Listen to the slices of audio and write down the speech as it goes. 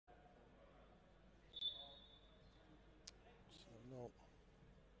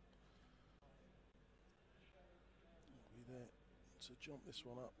to jump this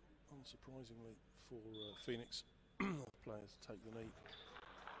one up, unsurprisingly, for Phoenix. Players take the knee.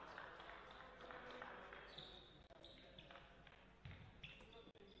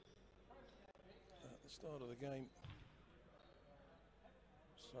 At the start of the game.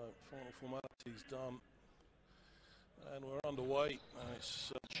 So, final formalities done. And we're underway. And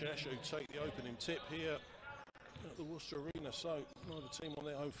it's Cheshire who take the opening tip here at the Worcester Arena. So, another team on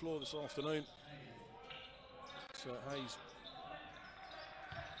their home floor this afternoon. It's Hayes.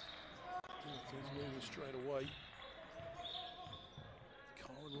 He's moving straight away.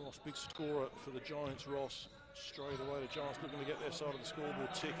 Kahron Ross, big scorer for the Giants. Ross straight away. The Giants looking to get their side of the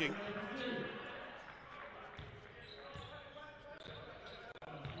scoreboard ticking.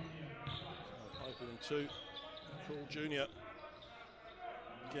 Opening two. Call Junior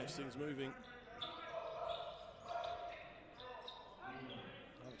gets things moving.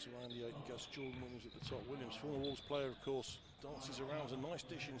 Alex Randy, Gus Jordan Williams at the top. Williams, former Wolves player, of course, dances around. A nice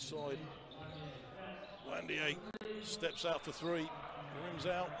dish inside. Wandier steps out for three. Rims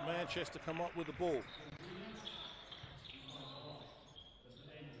out. Manchester come up with the ball.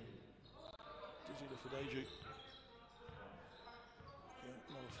 Dizzy Lufadaju.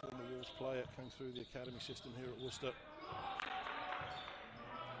 Another former Wolves player came through the academy system here at Worcester.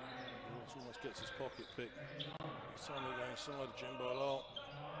 Wolves almost gets his pocket pick. It's time to go inside. Jimbo Lal.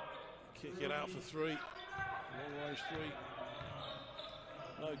 Kick it out for three. Long range three.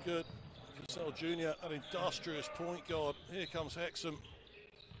 No good. Cassell Jr., an industrious point guard. Here comes Hexham.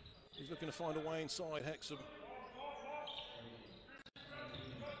 He's looking to find a way inside. Hexham.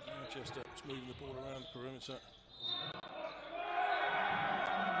 Manchester is moving the ball around the perimeter.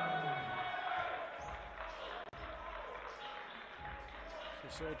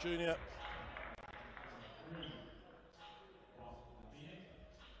 Cassell Jr.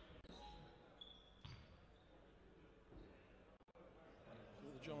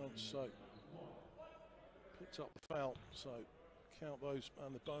 The Giants, so picked up the foul, so count those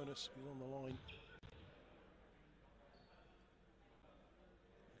and the bonus. He's on the line.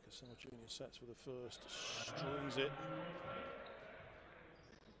 Cassell Jr. sets for the first, strings it.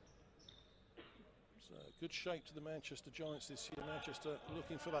 So good shape to the Manchester Giants this year. Manchester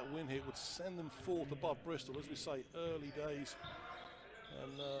looking for that win here would send them fourth above Bristol. As we say, early days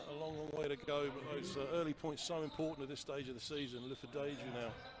and a long, long way to go. But those early points so important at this stage of the season. Lufadaju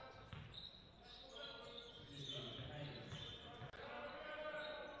now.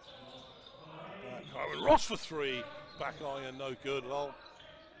 Kahron Ross for three. Back iron, no good. Lal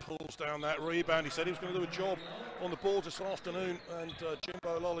pulls down that rebound. He said he was going to do a job on the ball this afternoon, and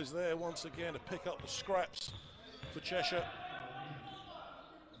Jimbo Lal is there once again to pick up the scraps for Cheshire.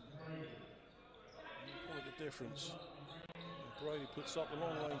 What a difference. And Brady puts up the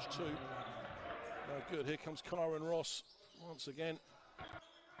long range two. No good. Here comes Kahron Ross once again.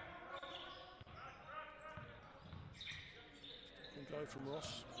 Can go from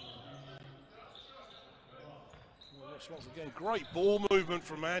Ross. Once again, great ball movement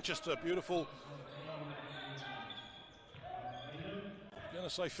from Manchester, beautiful. Going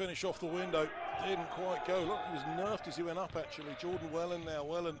to say finish off the window, didn't quite go. Look, he was nerfed as he went up actually. Jordan Wellen now,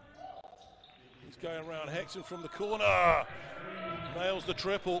 Wellen. He's going around Hexham from the corner. Nails the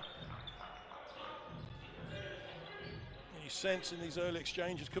triple. And you sense in these early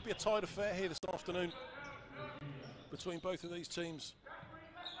exchanges, could be a tight affair here this afternoon between both of these teams.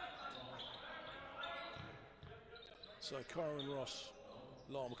 So Kahron Ross,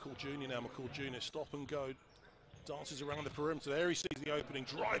 Lal McCall Jr. now, McCall Jr. stop and go, dances around the perimeter. There he sees the opening,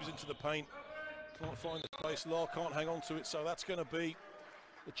 drives into the paint, can't find the space. Lal can't hang on to it, so that's going to be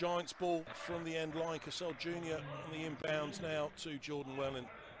the Giants' ball from the end line. Cassell Jr. on the inbounds now to Jordan Wellen.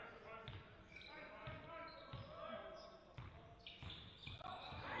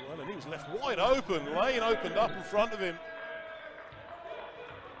 Wellen, he was left wide open, lane opened up in front of him.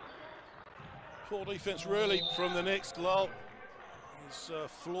 Poor defense really from the Knicks. Lal is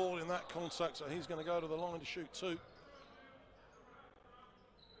flawed in that contact, so he's going to go to the line to shoot two.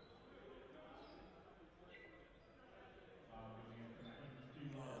 Yeah,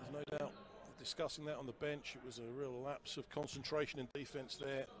 there's no doubt, discussing that on the bench, it was a real lapse of concentration in defense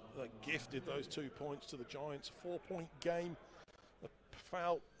there that gifted those 2 points to the Giants. 4-point game.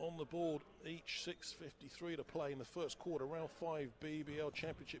 Foul on the board, each 6:53 to play in the first quarter, round 5 BBL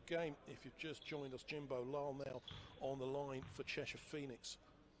Championship game. If you've just joined us, Jimbo Lal now on the line for Cheshire Phoenix.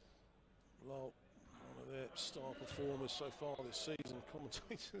 Lal, one of their star performers so far this season.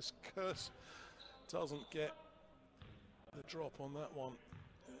 Commentators curse doesn't get the drop on that one.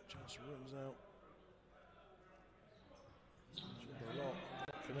 It just rims out. Jimbo Lal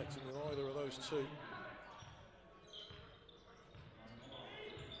connecting with either of those two.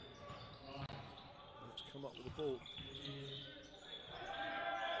 come up with the ball.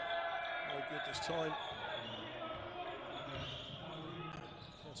 No good this time.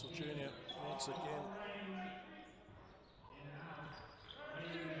 Castle Jr. once again.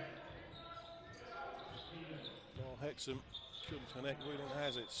 Well, Hexham couldn't connect. Whelan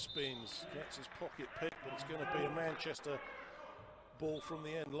has it, spins, gets his pocket pick, but it's going to be a Manchester ball from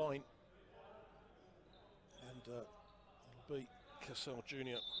the end line. And it'll beat Castle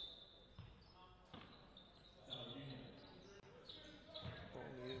Jr. On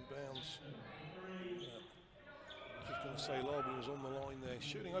the inbounds. Just going to say Larby was on the line there.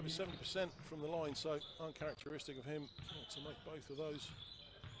 Shooting over 70% from the line, so uncharacteristic of him to make both of those.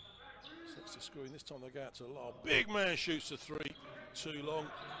 Sets the screen. This time they go out to Larby. Big man shoots a three. Too long.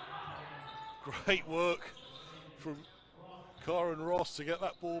 Great work from Kahron Ross to get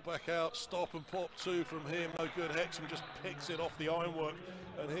that ball back out. Stop and pop two from him. No good. Hexham just picks it off the ironwork.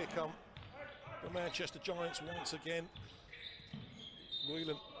 And here come the Manchester Giants once again.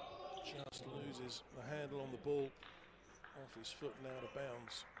 Whelan just loses the handle on the ball. Off his foot and out of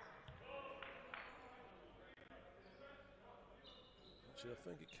bounds. Actually, I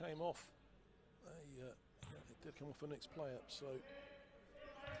think it came off. It did come off a next play up. So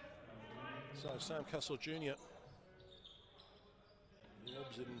Sam Castle Jr.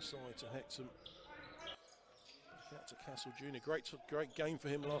 lobs it inside to Hexham. Back out to Castle Jr. Great game for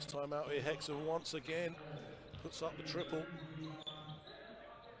him last time out here. Hexham once again puts up the triple.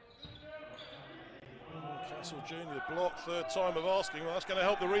 Castle Jr. block, third time of asking. Well, that's going to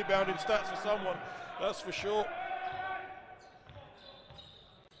help the rebounding stats for someone, that's for sure.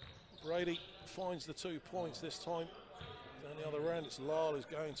 Brady finds the 2 points this time. Down the other end, it's Lyle who's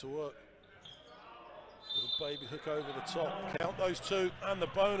going to work. With a baby hook over the top. Count those two and the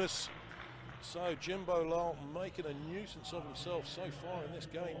bonus. So Jimbo Lyle making a nuisance of himself so far in this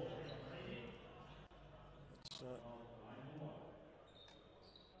game. It's a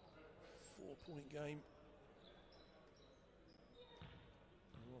 4-point game.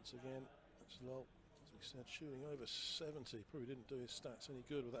 Once again, that's Lyle, as we said, shooting over 70. Probably didn't do his stats any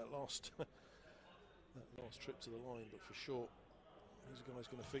good with that last trip to the line, but for sure, he's a guy who's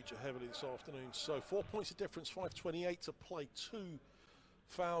going to feature heavily this afternoon. So 4 points of difference, 5:28 to play. 2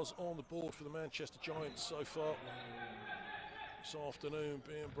 fouls on the board for the Manchester Giants so far this afternoon.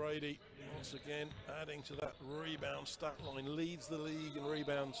 Being Brady once again adding to that rebound stat line, leads the league in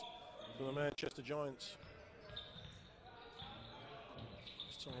rebounds for the Manchester Giants.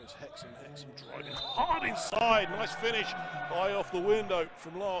 This time it's Hexham driving hard inside. Nice finish, high off the window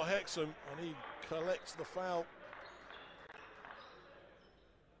from Lyle Hexham, and he collects the foul.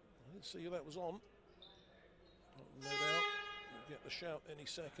 I didn't see who that was on. No doubt, we'll get the shout any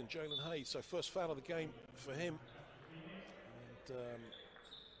second. Jalen Hayes, so first foul of the game for him. And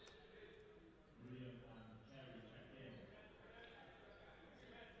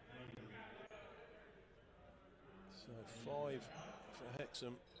so 5 for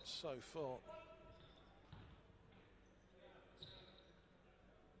Hexham so far.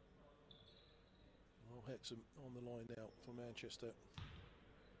 Well, Hexham on the line now for Manchester.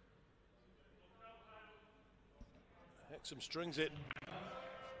 Hexham strings it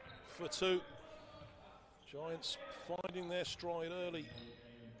for 2. Giants finding their stride early.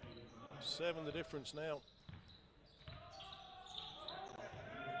 7 the difference now.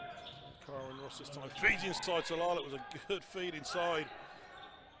 Kahron Ross this time feeds inside to Lyle. It was a good feed inside,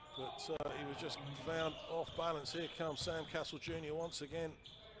 but he was just found off balance. Here comes Sam Castle Jr. once again.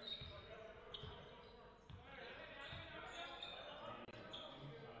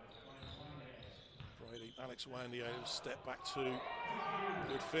 Brady, Alex Wandier, step back 2.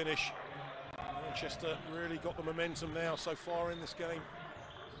 Good finish. Manchester really got the momentum now so far in this game.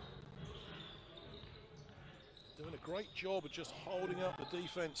 Doing a great job of just holding up the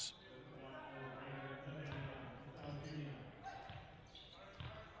defense.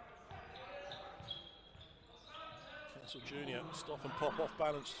 Castle Jr. stop and pop off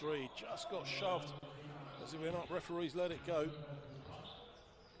balance 3. Just got shoved as he went up. Referees let it go.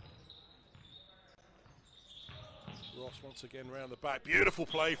 Ross once again round the back. Beautiful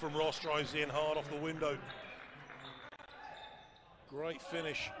play from Ross, drives in hard off the window. Great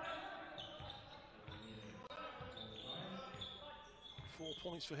finish. 4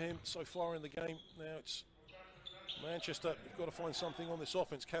 points for him so far in the game. Now it's Manchester. You've got to find something on this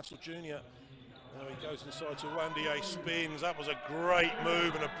offense. Castle Jr. Now he goes inside to Wandier, spins. That was a great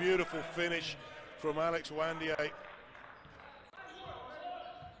move and a beautiful finish from Alex Wandier.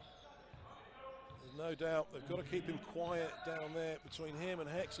 No doubt they've got to keep him quiet down there between him and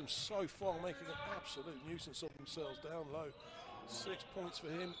Hexham so far, making an absolute nuisance of themselves down low. 6 points for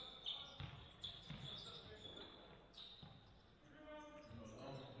him.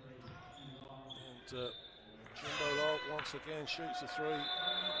 Jimbo Lal once again shoots a three,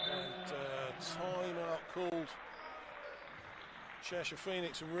 and timeout called. Cheshire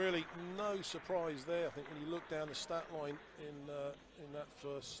Phoenix, and really no surprise there. I think when you look down the stat line in that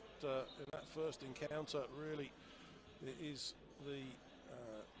first encounter, really it is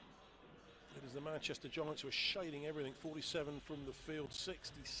the Manchester Giants who are shading everything. 47 from the field,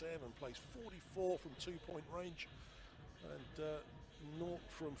 67 plays 44 from 2-point range, and 0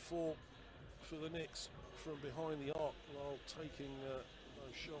 from 4 for the Knicks from behind the arc, while taking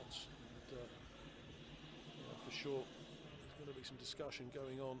those shots. And, for sure, there's going to be some discussion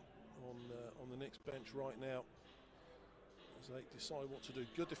going on the Knicks bench right now as they decide what to do.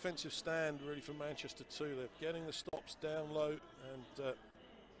 Good defensive stand really from Manchester too. They're getting the stops down low, and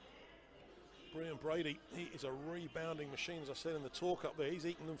Brian Brady, he is a rebounding machine. As I said in the talk up there, he's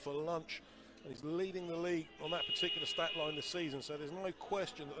eating them for lunch, and he's leading the league on that particular stat line this season. So there's no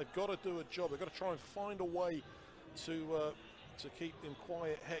question that they've got to do a job. They've got to try and find a way to keep him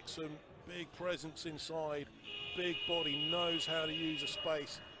quiet. Hexham, big presence inside, big body, knows how to use a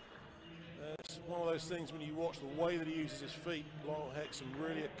space. It's one of those things when you watch the way that he uses his feet. Lyle Hexham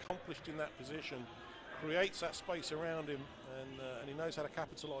really accomplished in that position, creates that space around him, and he knows how to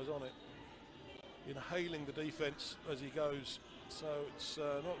capitalise on it, inhaling the defence as he goes. So it's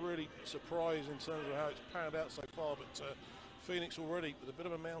not really a surprise in terms of how it's panned out so far, but Phoenix already with a bit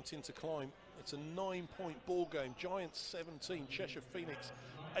of a mountain to climb. It's a 9-point ball game. Giants 17, Cheshire Phoenix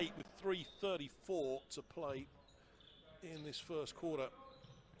 8 with 3:34 to play in this first quarter.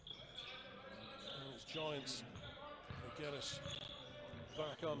 And it's Giants who get us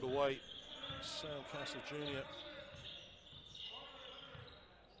back underway. Sam Castle Jr.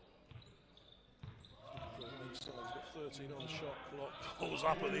 He's got 13 on the shot clock. Pulls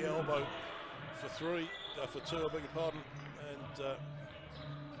up at the elbow for two, I beg your pardon, and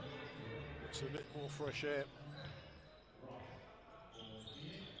it's a bit more fresh air.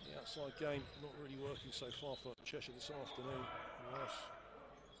 The outside game not really working so far for Cheshire this afternoon.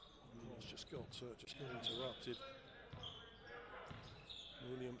 Ross just got interrupted.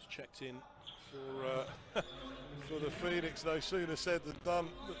 Williams checked in for for the Phoenix. No sooner said than done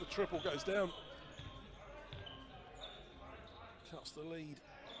that the triple goes down. Cuts the lead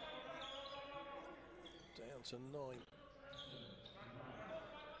down to 9.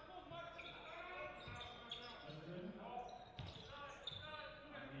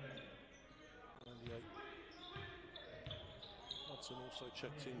 Hudson also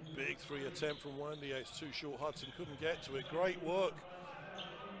checked in. Big 3 attempt from Wandy. It's too short. Hudson couldn't get to it. Great work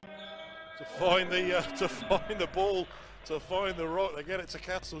to find the ball, to find the rock. They get it to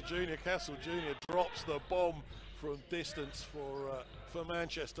Castle Jr. Castle Jr. drops the bomb from distance for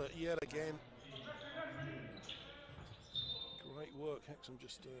Manchester yet again. Great work. Hexham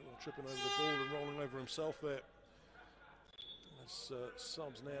just tripping over the ball and rolling over himself there. As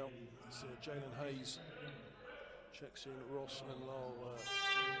subs now, it's Jalen Hayes checks in, Ross and Lyle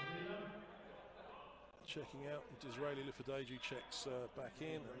checking out, and Disraeli Lifideju checks back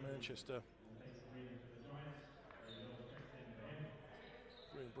in, and Manchester.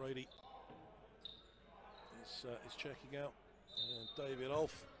 Brian Brady is checking out, and David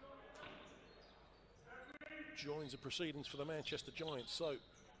Ulf joins the proceedings for the Manchester Giants. So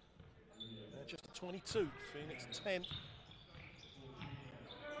Manchester 22, Phoenix 10.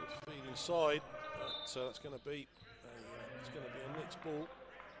 Good feed inside, but that's going to be a Knicks ball.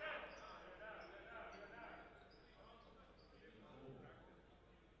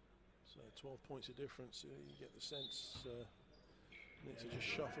 So 12 points of difference. You get the sense Knicks are just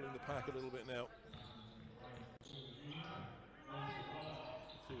shuffling the pack a little bit now.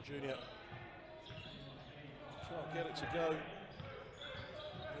 Phil Jr. can't get it to go.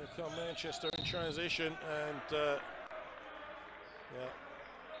 Here come Manchester in transition, and yeah,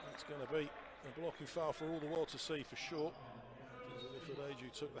 that's going to be a blocking foul for all the world to see for sure.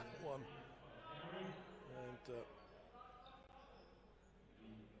 Lifideju took that one, and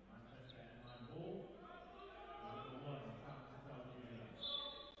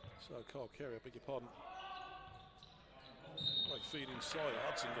so Carl Carey, I beg your pardon. Great feed inside.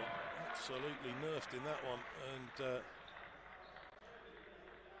 Hudson got absolutely nerfed in that one, and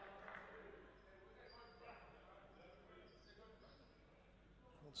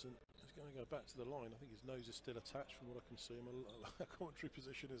Hudson is going to go back to the line. I think his nose is still attached from what I can see. A commentary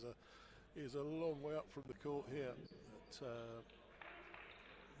position is a long way up from the court here. But,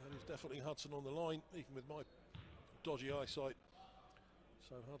 that is definitely Hudson on the line, even with my dodgy eyesight.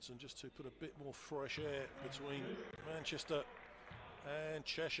 So Hudson just to put a bit more fresh air between Manchester and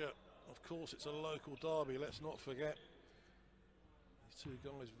Cheshire. Of course, it's a local derby, let's not forget. These Two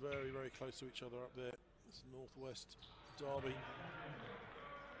guys very, very close to each other up there. It's Northwest derby.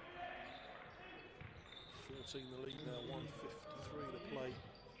 14 the lead now, 1:53 to play.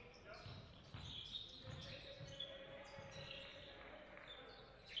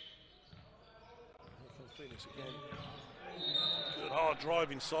 Here comes Phoenix again. Good hard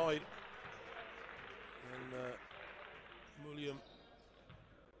drive inside. And Mulliam,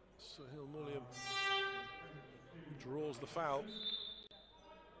 Sahil Mulliam draws the foul.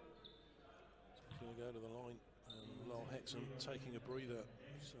 He's going to go to the line, and Lyle Hexham taking a breather.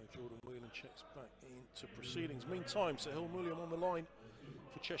 So Jordan Whelan checks back into proceedings. Meantime, Sahil Mulliam on the line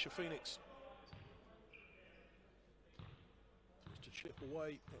for Cheshire Phoenix. Just to chip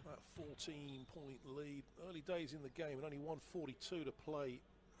away at that 14-point lead. Early days in the game, and only 1:42 to play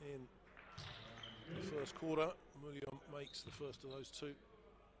in the first quarter. Mulliam makes the first of those two.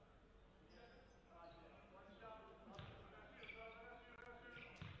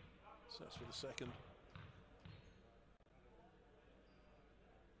 So that's for the second.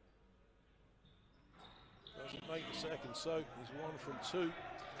 Doesn't make the second, so he's 1 from 2.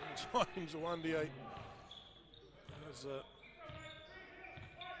 Times Wandier has one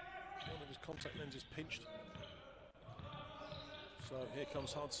of his contact lenses pinched. So here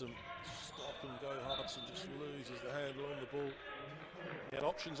comes Hudson. Stop and go Hudson, just loses the handle on the ball. He had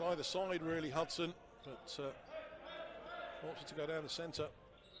options either side really, Hudson, but opted to go down the centre.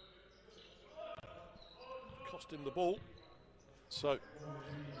 Cost him the ball. So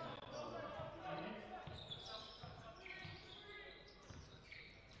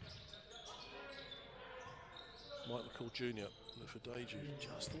Mike McCall Jr., Lufadaju,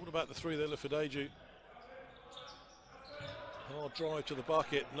 just thought about the three there, Lufadaju. Hard drive to the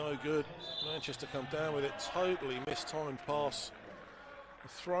bucket, no good. Manchester come down with it, totally mistimed pass.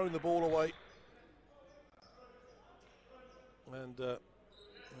 Thrown the ball away. And it'll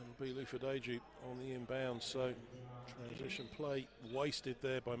be Lufadaju on the inbound, so transition play wasted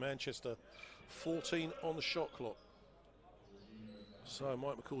there by Manchester. 14 on the shot clock. So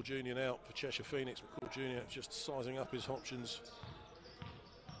Mike McCall Jr. now for Cheshire Phoenix. McCall Jr. just sizing up his options.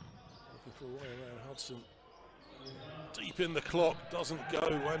 Looking for a way around Hudson. Deep in the clock, doesn't go.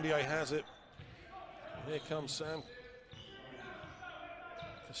 Wandier has it. And here comes Sam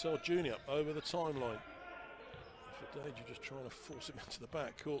Cassell Jr. over the timeline. Fadaju just trying to force him into the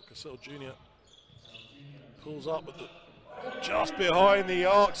backcourt. Cassell Jr. pulls up at the just behind the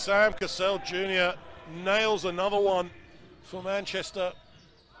arc. Sam Cassell Jr. nails another one for Manchester.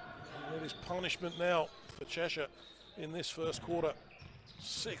 And it is punishment now for Cheshire in this first quarter.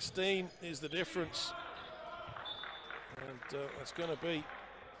 16 is the difference. And that's going to be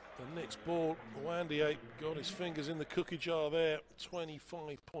the Knicks ball. Wandier got his fingers in the cookie jar there.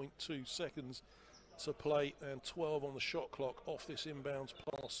 25.2 seconds to play and 12 on the shot clock off this inbounds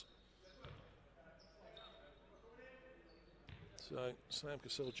pass. So Sam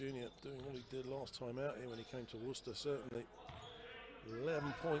Cassell Jr. doing what he did last time out here when he came to Worcester, certainly.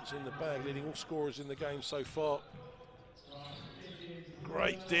 11 points in the bag, leading all scorers in the game so far.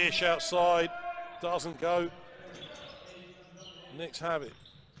 Great dish outside, doesn't go. Knicks have it.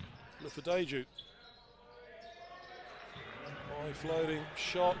 Lufadaju. High floating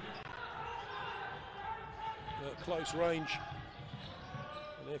shot. At close range.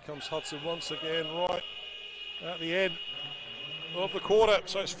 And here comes Hudson once again, right at the end of the quarter.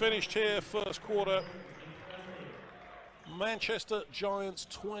 So it's finished here, first quarter. Manchester Giants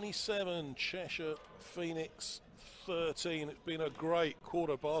 27, Cheshire Phoenix 13. It's been a great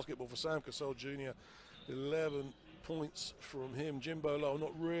quarter of basketball for Sam Cassell Jr. 11 points from him. Jimbo Lowe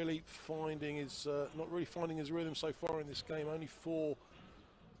not really finding his rhythm so far in this game. Only 4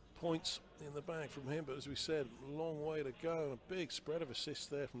 points in the bag from him, but as we said, long way to go. And a big spread of assists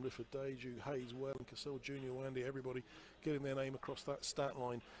there from Lufadaju, Hayes, Well, and Cassell Jr., Wandy, everybody getting their name across that stat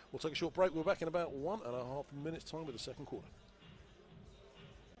line. We'll take a short break. We're back in about 1.5 minutes time with the second quarter.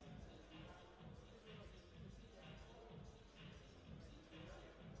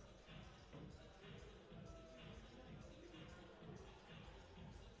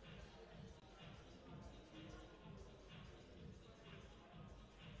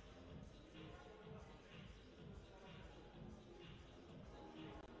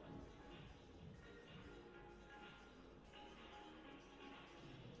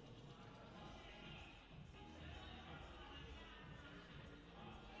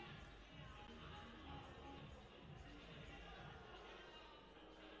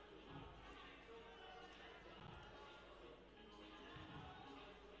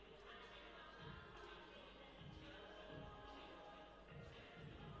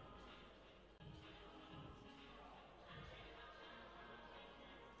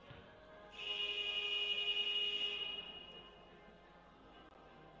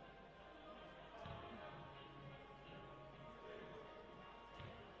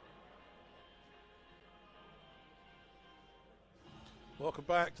 Welcome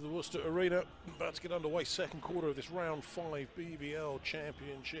back to the Worcester Arena. About to get underway, second quarter of this round 5 BVL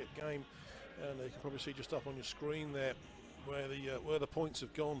Championship game, and you can probably see just up on your screen there where the points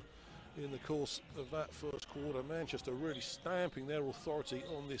have gone in the course of that first quarter. Manchester really stamping their authority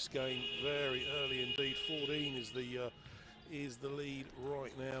on this game very early indeed. 14 is the lead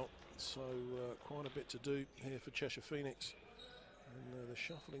right now, so quite a bit to do here for Cheshire Phoenix, and they're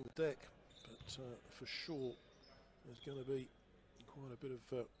shuffling the deck, but for sure there's going to be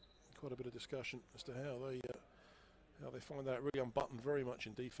quite a bit of discussion as to how they find that really unbuttoned very much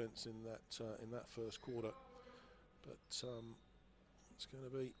in defence in that first quarter. But it's going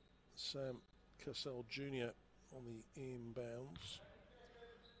to be Sam Cassell Jr. on the inbounds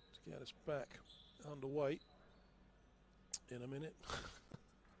to get us back underway in a minute.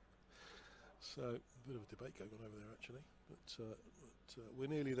 So a bit of a debate going on over there actually, but we're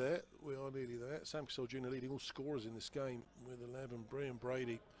nearly there. We are nearly there. Sam Cassell Jr. leading all scorers in this game with 11. Brian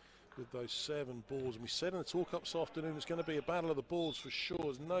Brady with those 7 balls. And we said in the talk-up this afternoon it's going to be a battle of the balls for sure.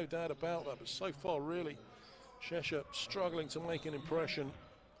 There's no doubt about that. But so far, really, Cheshire struggling to make an impression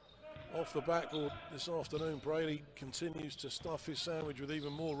off the backboard this afternoon. Brady continues to stuff his sandwich with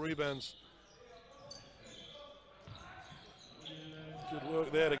even more rebounds. Good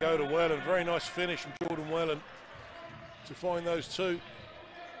work there to go to Whelan. Very nice finish from Jordan Whelan to find those two.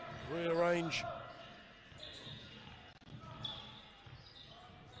 Rearrange.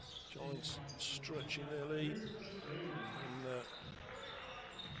 Giants stretching their lead. And,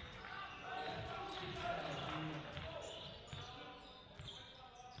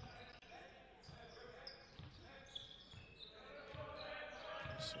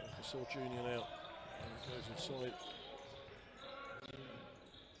 so Cassell Jr. now. And he goes inside.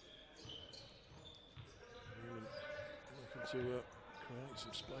 Looking to create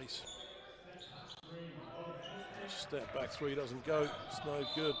some space. Step back 3 doesn't go. It's no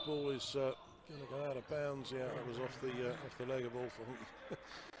good. Ball is going to go out of bounds. Yeah, that was off the leg of Wolf. I think.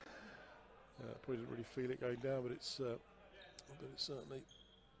 Probably didn't really feel it going down, but it's certainly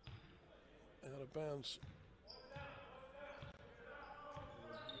out of bounds.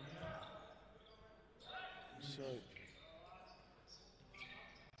 So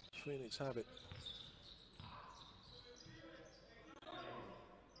Phoenix have it.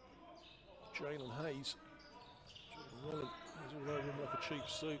 Jalen Hayes, Jordan Whelan, he's all over him like a cheap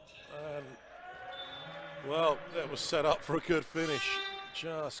suit, and well, that was set up for a good finish.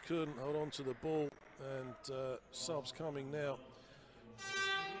 Just couldn't hold on to the ball, and subs coming now.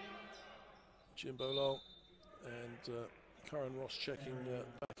 Jimbo Lowell and Kahron Ross checking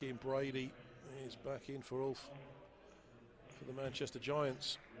back in. Brady is back in for Ulf for the Manchester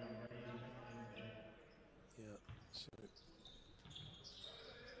Giants. Yeah, so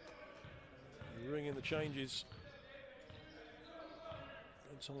ring in the changes.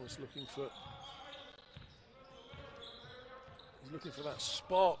 And Thomas looking for that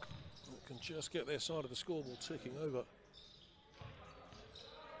spark that can just get their side of the scoreboard ticking over.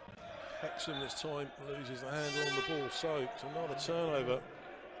 Hexham this time loses the handle on the ball, so it's another turnover.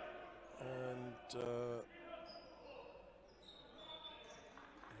 And the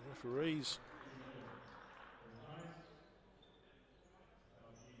referees.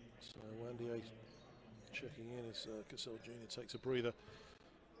 So Wandier checking in as Cassell Jr. takes a breather.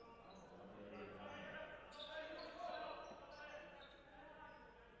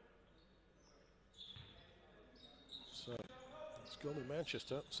 So it's gone with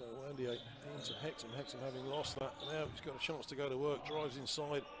Manchester. So Wandier into Hexham. Hexham having lost that. Now he's got a chance to go to work. Drives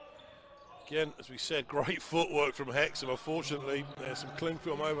inside. Again, as we said, great footwork from Hexham. Unfortunately, there's some cling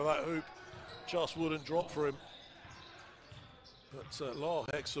film over that hoop. Just wouldn't drop for him. But Lar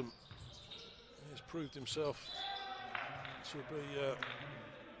Hexham has proved himself to be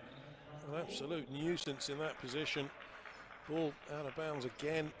an absolute nuisance in that position. Ball out of bounds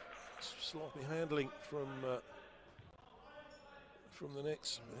again. Sloppy handling from the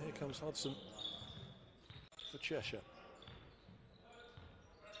Knicks. And here comes Hudson for Cheshire.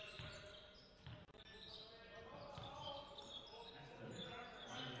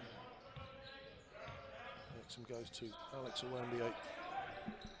 Hexham goes to Alex Awandier.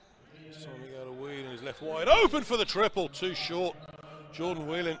 It's time to go to Whelan, he's left wide open for the triple, too short. Jordan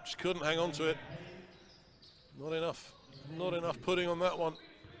Whelan just couldn't hang on to it. Not enough putting on that one.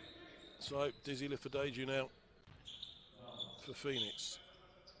 So Dizzy Liffordaju now for Phoenix.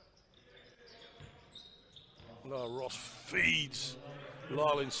 Lar Ross feeds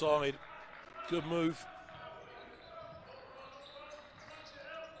Lyle inside. Good move.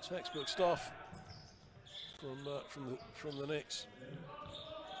 Textbook stuff from the Knicks.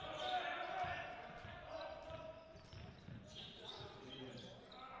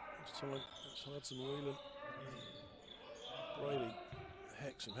 time. That's Hudson Whelan. Brady.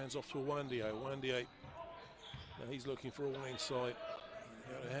 Hexham hands off to Wandier. Wandier. Now he's looking for a wide side.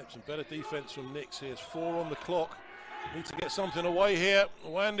 Some better defence from Nix here. It's 4 on the clock. Need to get something away here.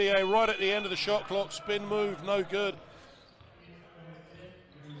 Wandier right at the end of the shot clock. Spin move, no good.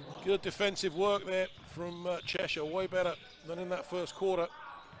 Good defensive work there from Cheshire. Way better than in that first quarter.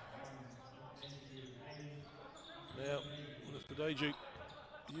 Now, Dadeju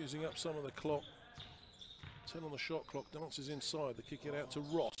using up some of the clock. 10 on the shot clock. Dances inside. They kick it out to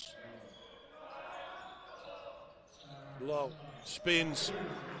Ross. Low, spins,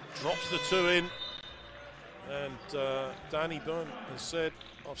 drops the 2 in, and Danny Byrne has said,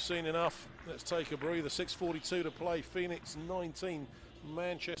 I've seen enough, let's take a breather. 6:42 to play. Phoenix 19,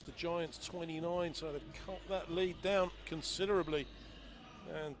 Manchester Giants 29, so they've cut that lead down considerably,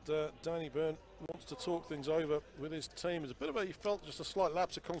 and Danny Byrne wants to talk things over with his team. It's a bit of he felt just a slight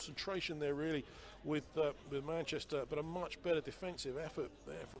lapse of concentration there really with Manchester, but a much better defensive effort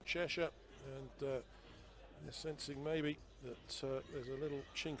there from Cheshire, and they're sensing maybe that there's a little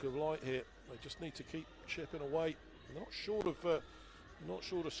chink of light here. They just need to keep chipping away. Not short of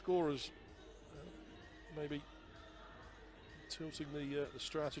scorers. Maybe tilting the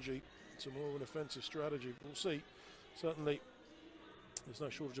strategy to more of an offensive strategy. We'll see. Certainly, there's no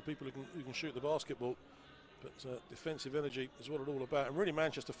shortage of people who can shoot the basketball, but defensive energy is what it's all about. And really,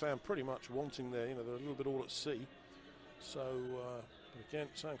 Manchester found pretty much wanting there. You know, they're a little bit all at sea. So. Again,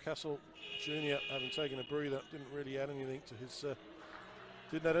 Sam Castle Jr. having taken a breather, didn't really add anything to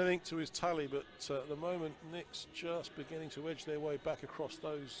his tally, but at the moment Knicks just beginning to edge their way back across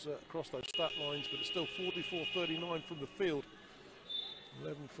those stat lines, but it's still 44-39 from the field.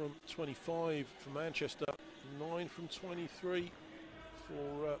 11 from 25 for Manchester, 9 from 23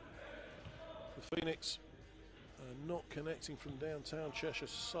 for Phoenix. Not connecting from downtown Cheshire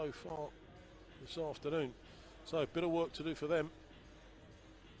so far this afternoon. So a bit of work to do for them.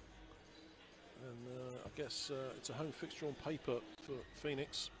 And I guess it's a home fixture on paper for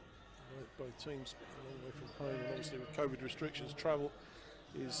Phoenix. Both teams a long way from home, and obviously with COVID restrictions, travel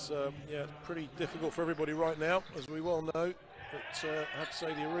is pretty difficult for everybody right now, as we well know. But I have to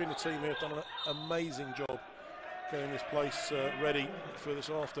say the arena team here have done an amazing job getting this place ready for this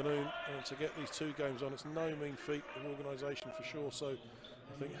afternoon, and to get these 2 games on. It's no mean feat of organisation for sure. So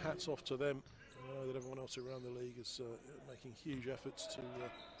I think hats off to them. I know that everyone else around the league is making huge efforts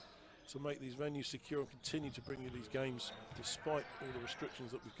to make these venues secure and continue to bring you these games despite all the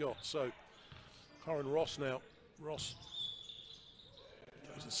restrictions that we've got. So, Kahron Ross now. Ross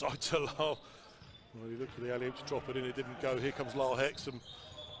goes inside to Lyle. Well, he looked for the alley-oop to drop it in, it didn't go. Here comes Lyle Hexham.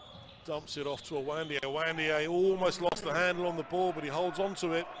 Dumps it off to a Wandier. Wandier almost lost the handle on the ball, but he holds on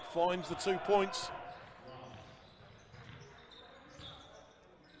to it, finds the 2 points.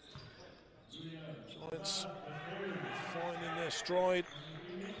 Giants finding their stride.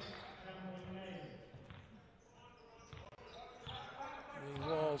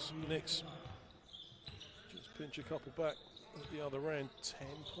 Meanwhile, Knicks just pinch a couple back at the other end. 10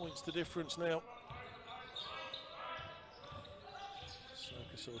 points the difference now.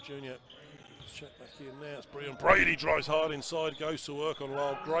 Castle Jr. Check back in now. It's brilliant. Brady drives hard inside, goes to work on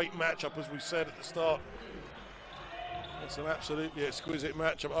Lyle. Great matchup, as we said at the start. It's an absolutely exquisite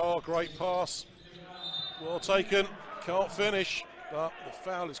matchup. Oh, great pass. Well taken. Can't finish, but the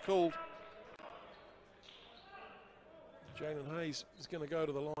foul is called. Jalen Hayes is going to go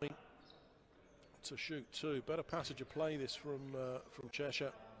to the line to shoot 2. Better passage of play this from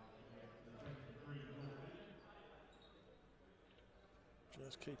Cheshire.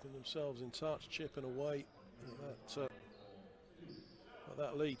 Just keeping themselves in touch, chipping away at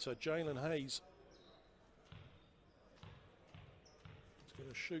that lead. So Jalen Hayes is going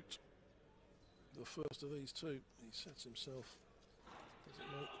to shoot the first of these 2. He sets himself, doesn't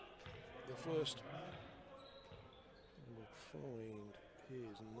make the first. And we'll find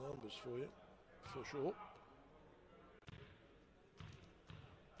his numbers for you, for sure.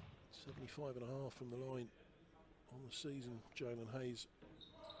 75.5 from the line on the season, Jalen Hayes.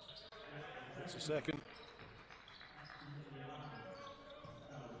 That's the second.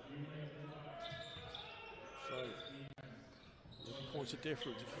 So, 11 points of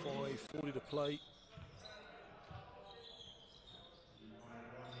difference, 5:40 to play.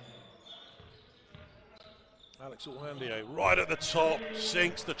 Alex Wandier right at the top,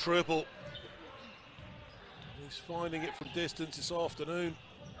 sinks the triple. He's finding it from distance this afternoon.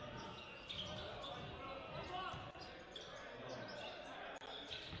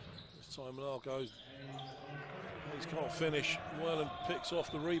 This time Lyle goes, Hayes can't finish well and picks off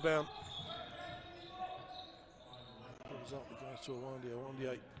the rebound. Pulls up, he goes to a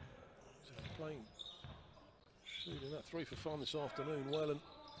Wandier. Playing, shooting that 3 for fun this afternoon. Welland.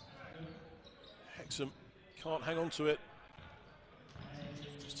 Hexham can't hang on to it.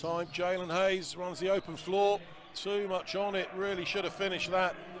 It's time. Jalen Hayes runs the open floor. Too much on it. Really should have finished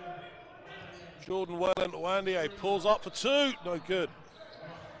that. Jordan Welland. Wandier pulls up for 2. No good.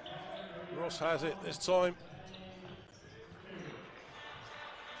 Ross has it this time.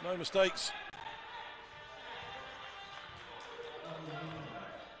 No mistakes.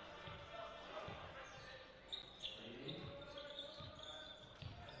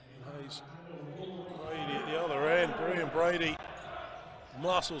 Hayes. Brady at the other end. Brilliant Brady.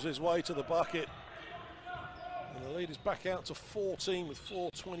 Muscles his way to the bucket. And the lead is back out to 14 with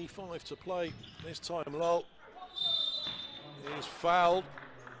 4:25 to play. This time Lowell is fouled.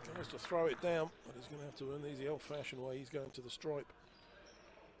 Tries to throw it down, but he's going to have to earn these the old-fashioned way. He's going to the stripe.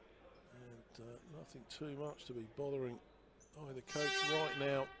 And nothing too much to be bothering either coach right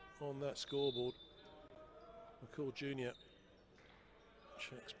now on that scoreboard. McCall Jr.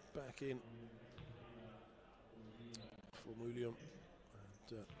 checks back in for Mulliam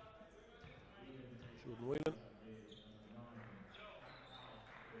and Jordan Whelan.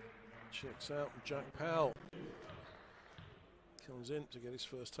 Checks out Jack Powell. Comes in to get his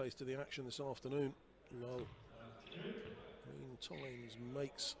first taste of the action this afternoon. Low. Meantime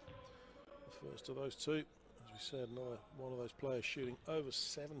makes the first of those 2. As we said, another one of those players shooting over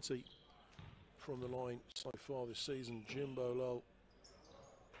 70 from the line so far this season. Jimbo Low.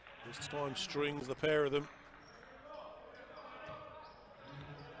 This time strings the pair of them.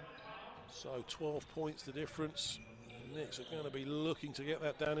 So 12 points the difference. The Knicks are going to be looking to get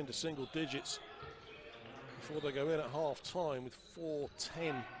that down into single digits before they go in at half time with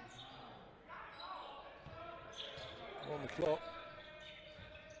 4:10 on the clock.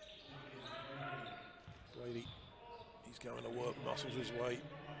 Brady, he's going to work, muscles his way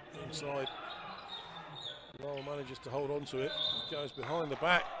inside. Lowell manages to hold on to it, goes behind the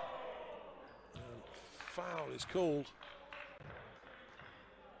back, and foul is called.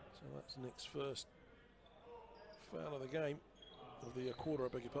 So that's Nick's first foul of the game, of the quarter, I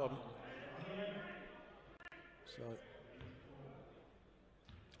beg your pardon. So,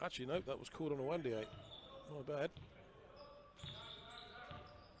 actually, no, that was called on a Wandier. Not bad.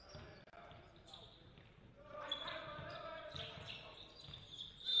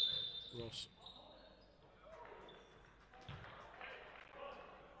 Ross.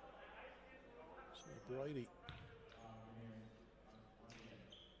 So Brady.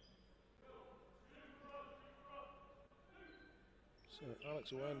 So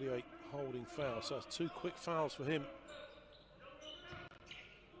Alex Wandier holding foul, so that's 2 quick fouls for him.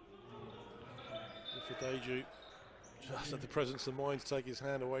 For Deju, just had the presence of mind to take his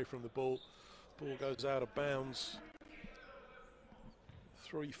hand away from the ball. Ball goes out of bounds.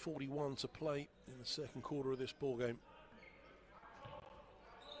 3:41 to play in the second quarter of this ball game.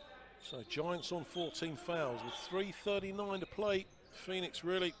 So Giants on 14 fouls with 3:39 to play. Phoenix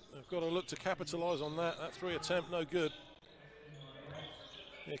really have got to look to capitalise on that. That 3 attempt, no good.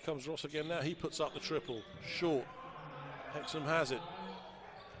 Here comes Ross again now. He puts up the triple. Short. Hexham has it.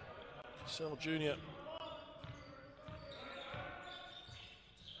 Cassell Jr.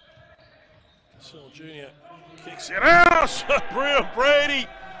 Cassell Jr. kicks it out. Brilliant Brady.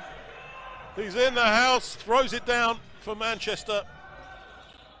 He's in the house. Throws it down for Manchester.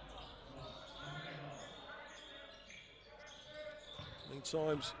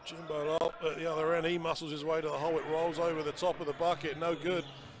 Times Jimbo Lowell at the other end, he muscles his way to the hole, it rolls over the top of the bucket, no good.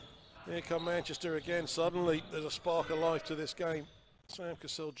 Here come Manchester again. Suddenly there's a spark of life to this game. Sam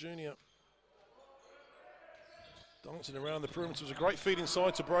Cassell Jr. dancing around the perimeter. It was a great feed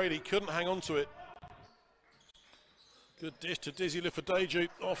inside to Brady, couldn't hang on to it. Good dish to Dizzy Lifadeju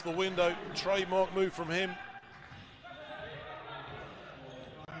off the window, trademark move from him.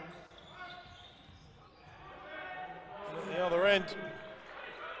 And at the other end,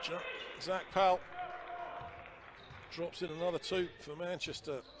 Zach Powell drops in another 2 for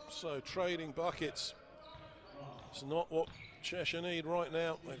Manchester. So trading buckets. It's not what Cheshire need right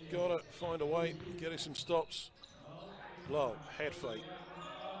now. They've got to find a way of getting some stops. Low, head fake.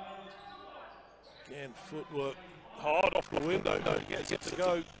 Again, footwork. Hard off the window, gets it to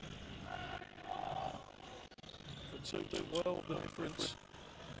go. For 2 to 12, the difference.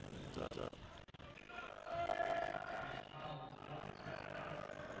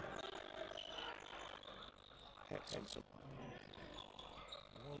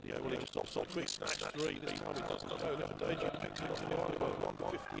 Yeah, well, he just off quick snatch 3. This time he doesn't go. Lifadeju picks it off the line with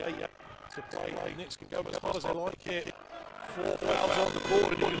 1:58 to play. Knicks can go as hard as they like here. 4 fouls on the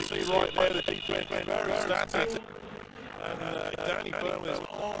board, and you can see right there the defense very static. And Danny Byrne with his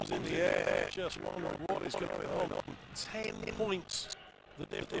arm arms in the air, just wondering what is going on. 10 points the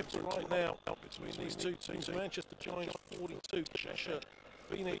difference right now between these two teams. Manchester Giants 42, Cheshire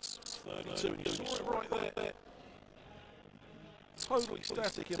Phoenix 32. And you saw it right there. Totally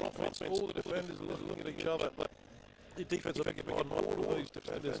static in offense. All the defenders are looking at each other. The defense, I beg your pardon, all of these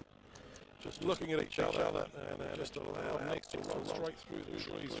defenders just looking at each other and just allowing next to run straight through the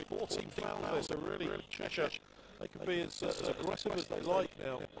trees. 14 fouls there, so really Cheshire, they can be as aggressive as they like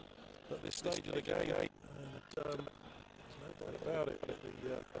now at this stage of the game. And there's no doubt about it.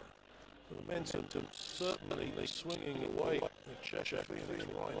 The momentum certainly swinging away with Cheshire Phoenix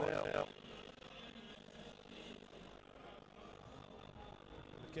right now.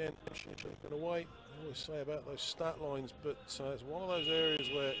 Again, chipping away. I always say about those stat lines, but it's one of those areas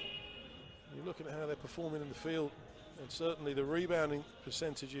where you're looking at how they're performing in the field, and certainly the rebounding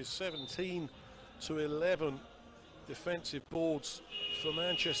percentage is 17 to 11 defensive boards for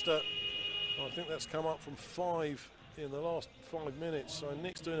Manchester. I think that's come up from 5 in the last 5 minutes. So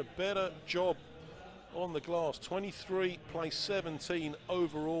Nick's doing a better job on the glass. 23 plays 17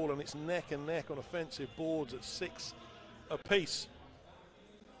 overall, and it's neck and neck on offensive boards at 6 apiece.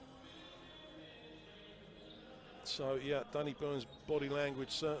 So yeah, Danny Burns' body language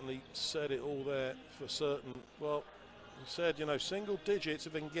certainly said it all there for certain. Well, he said, you know, single digits,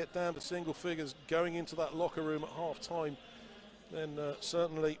 if they can get down to single figures going into that locker room at half time, then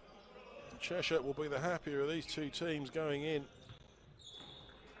certainly Cheshire will be the happier of these two teams going in.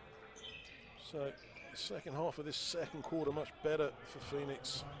 So the second half of this second quarter much better for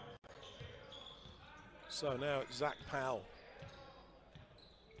Phoenix. So now it's Zach Powell.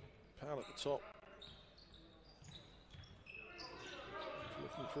 Powell at the top.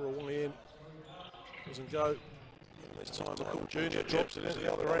 Looking for a way in. Doesn't go. And this time Michael Jr. drops it into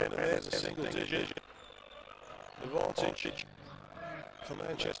the other end, and there's a single digit advantage for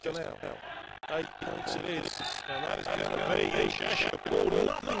Manchester now. 8 points it is, and that is going to be a Cheshire ball.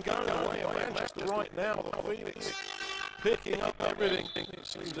 Nothing going away in Manchester right now. The Phoenix picking up everything. It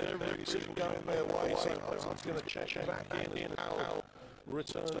seems every decision going their way. So Hudson's going to check back in, and Powell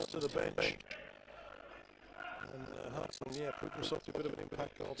returns to the bench. And Hudson, yeah, proved himself to be a bit of an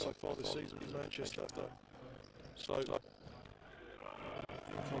impact guard so far this season for Manchester. So, here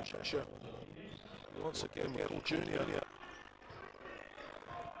comes Cheshire. Once again, Michael Jr.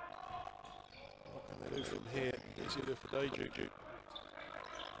 What can they do from here? Easy to do for Deju. Is it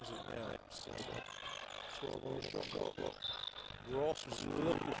now? 12 on the shot clock. Ross was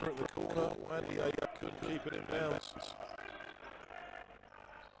looking for it in the corner. Andy Ager couldn't keep it in bounds.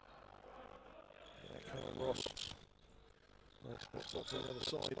 Kahron Ross. Nice spots off to the other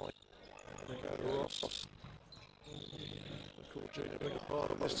side. And they go to Ross. McCall Jr. big a part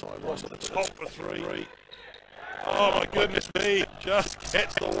of this time. Ross at the top for 3. Oh my goodness me! Just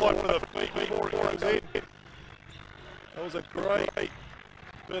gets the wipe with the feet before it goes in. That was a great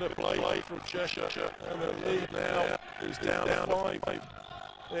bit of play from Cheshire. And the lead now is down to 5.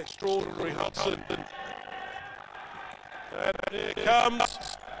 The extraordinary Hudson. And here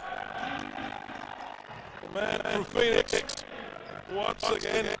comes man from Phoenix, once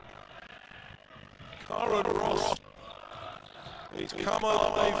again, Kahron Ross. He's come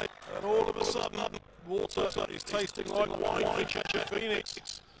alive, and all of a sudden, water is tasting like wine for Cheshire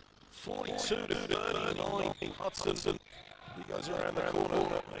Phoenix. 42 to 39, Hudson. He goes around the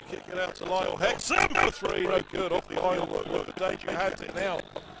corner, they kick it out to Lyle Hexham for 3, no good, off the iron, look for Danger has it now.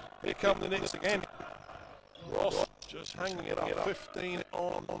 Here come the Knicks again. Ross just hanging it up, 15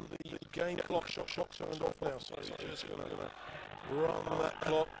 on the game clock. Shot turned off now, so he's just going to run that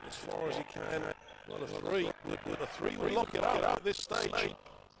clock as far as he can. Well, a 3 would lock it up at this stage.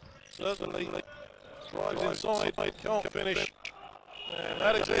 Certainly drives inside, can't finish. And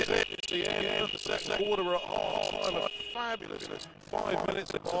that is it. It's the end of the second quarter at half time. A fabulous 5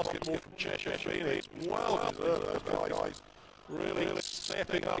 minutes of basketball from Cheshire Phoenix. Well deserved, those guys. Really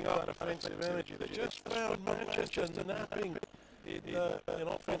stepping up that offensive energy. They just found Manchester napping in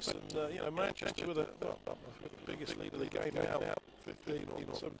offense, and you know, Manchester with the biggest lead of the game now, 15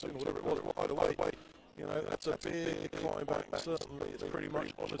 or 17 or whatever it was. By the way, you know, that's a big climb back. Certainly, it's pretty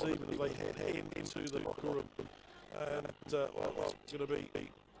much on as even as they head into the locker room. And well, it's going to be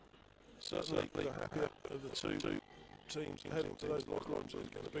certainly the happier of the two teams heading to those locker rooms is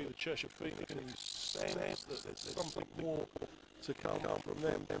going to be the Cheshire Phoenix, and you sense that there's something more to come from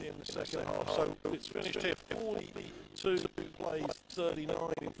them in the second half. So it's finished here, 42 plays 39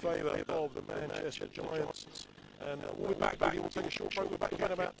 in favour of the Manchester Giants. And we'll be back with you. We'll take a short break. We're back again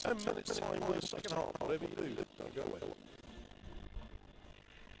in about 10 minutes time with the second half. Whatever you do, don't go away.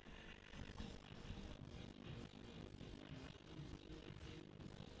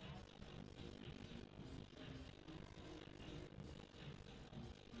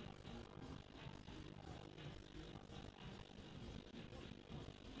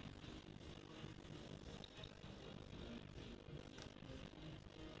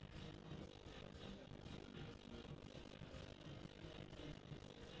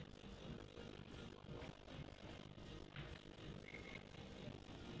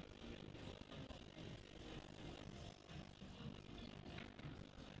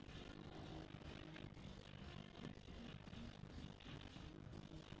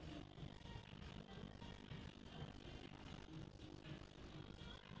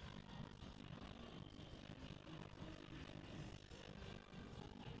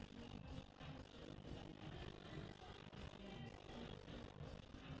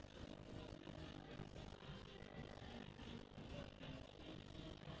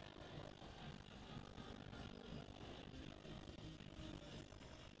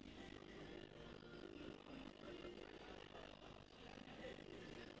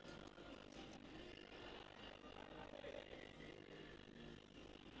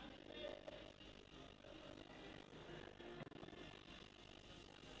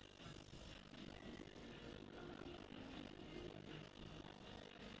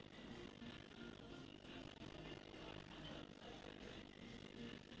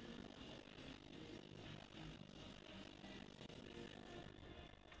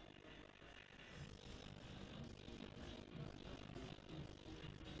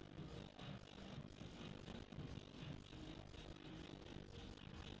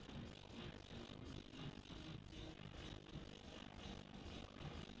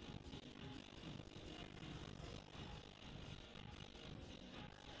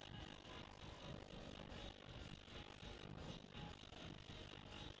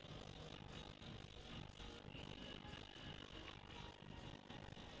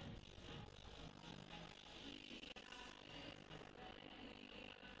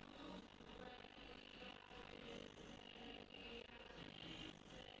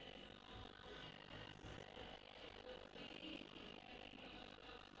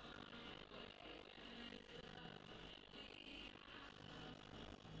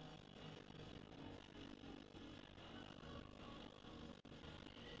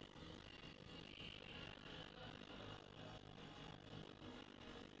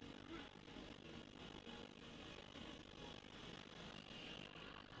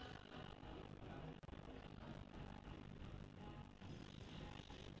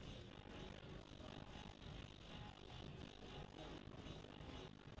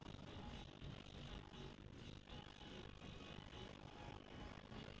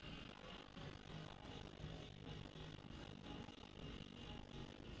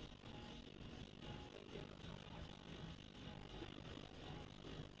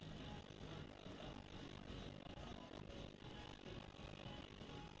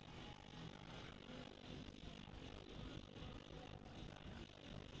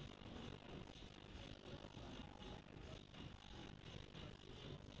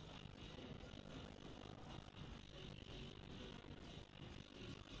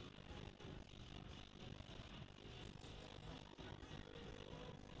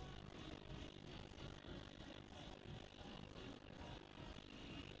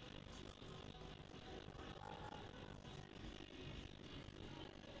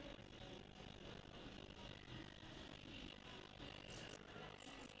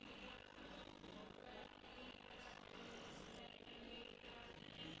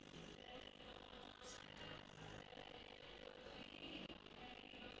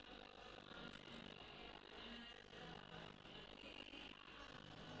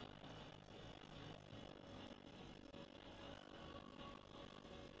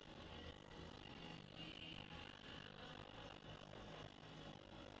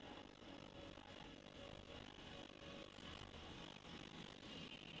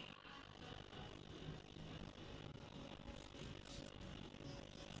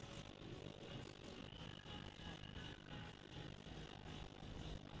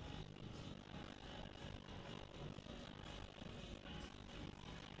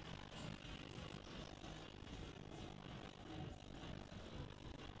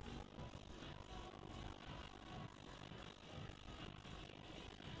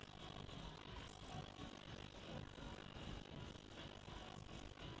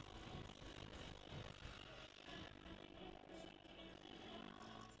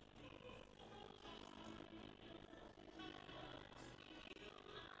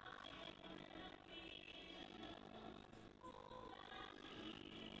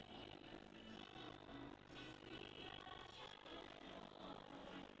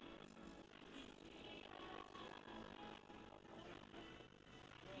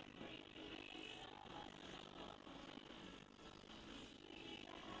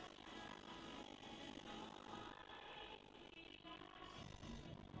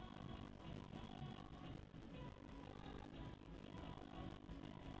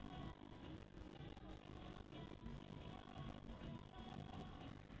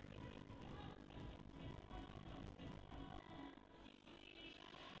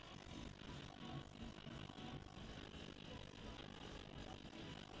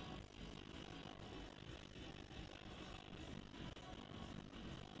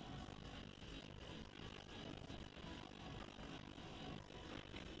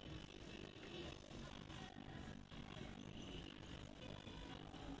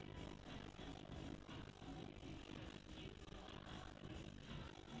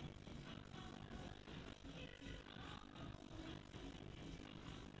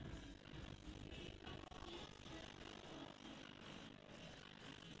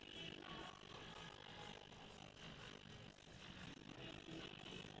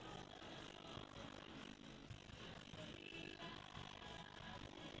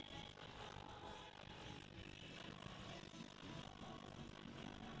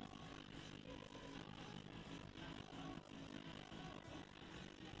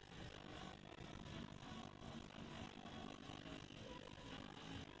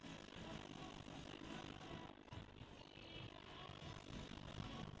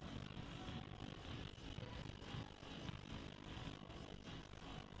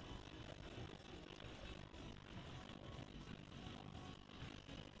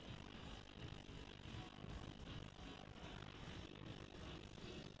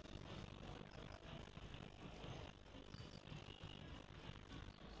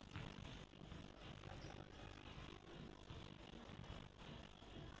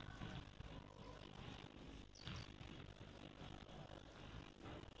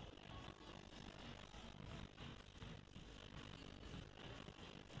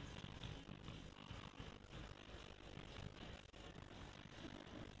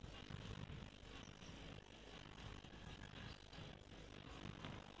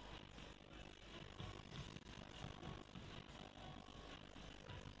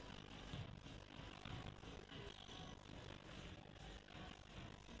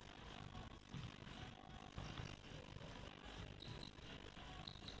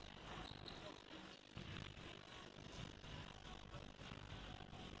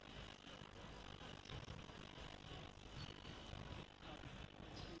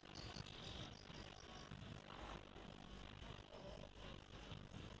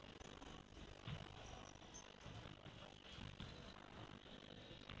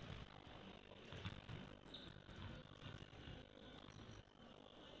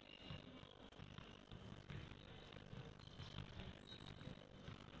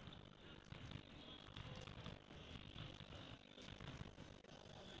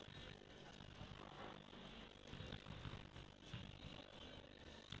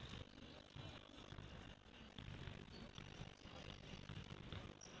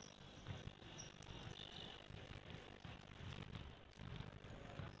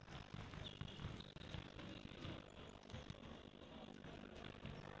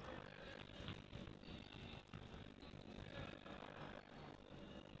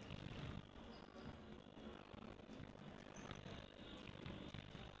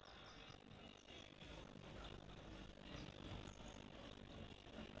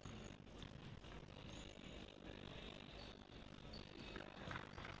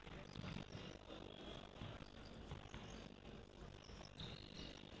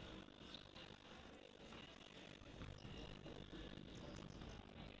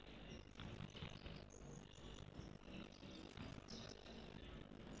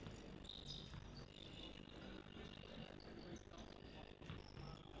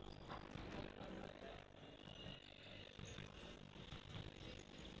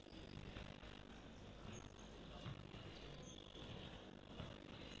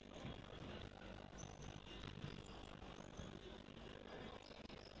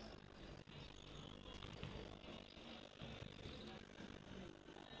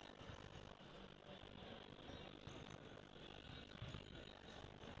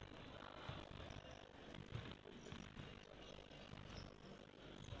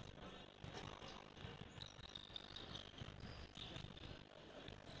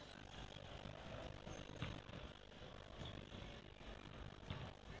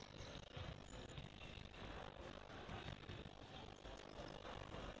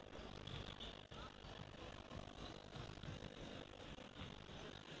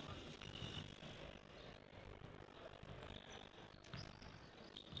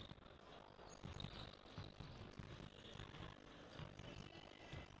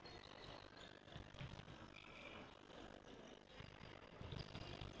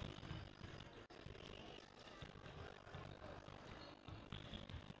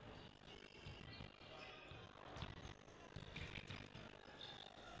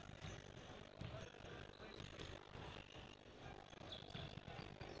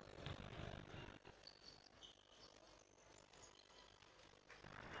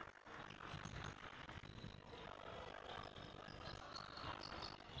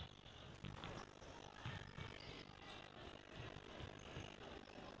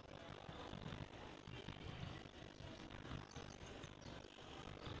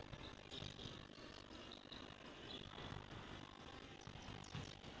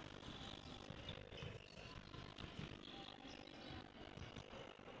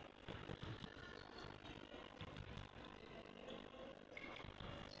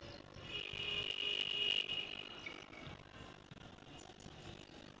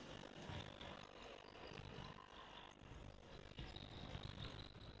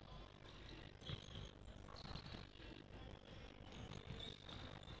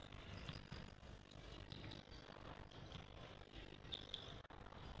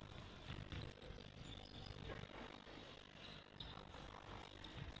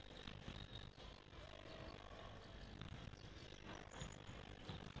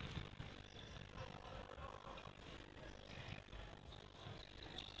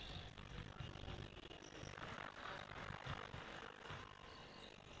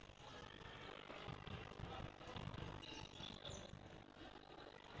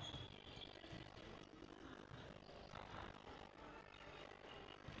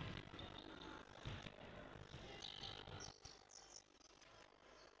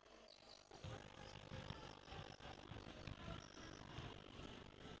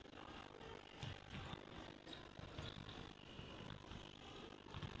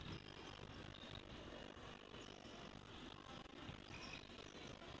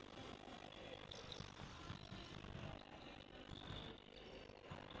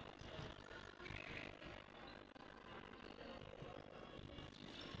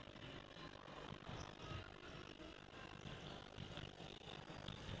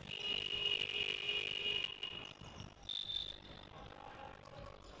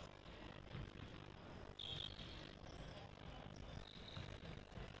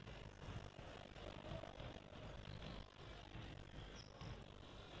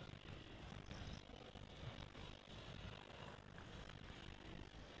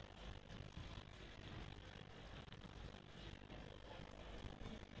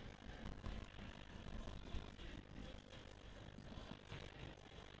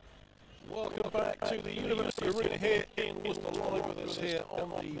 Welcome back to the University Arena here in Worcester, live with us here on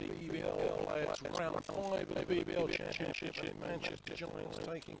the BBL Players Round 5 of the BBL Championship. Manchester Giants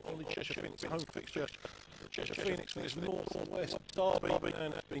taking on the Cheshire Phoenix home fixture. The Cheshire Phoenix for this North and West derby,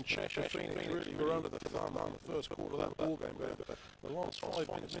 and it's been Cheshire Phoenix really were under the thumb in the first quarter of that ball game. But the last 5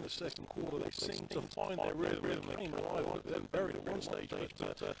 minutes in the second quarter, they seemed to find their rhythm. They came alive, then buried at one stage,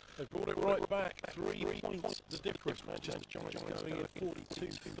 but they brought it right back. 3 points the difference. Manchester Giants going at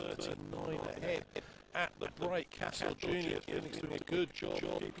 42-39 ahead at the break. Castle Jr. Phoenix doing a good job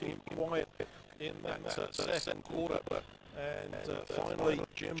keeping him quiet in that second quarter. And finally,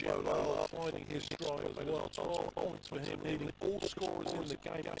 Jimbo Lala finding his stride as well. 12 points for him, leading all scorers in the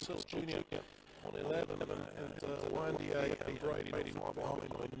game. Castle Jr. on 11, and Wandier and Brady far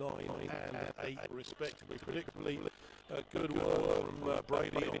behind on 9 and 8 respectively. Predictably, good work from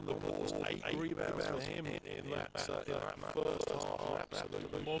Brady on the balls. 8 rebounds for him in that first half.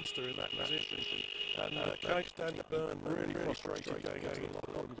 Absolute monster in that position. And Coach Danny Byrne really frustrated going into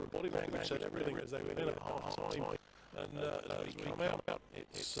the locker room. Body language said everything as they were in at half time. And as we come out,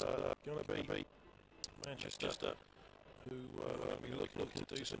 it's going to be Manchester who will be looking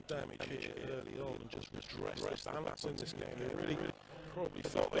to do some damage here early on and just redress the balance in this game. They really probably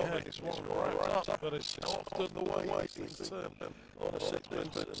thought they had this one wrapped up, but it's often the way things turn on a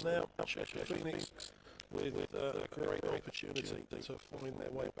sixpence. And now Cheshire Phoenix with a great opportunity to find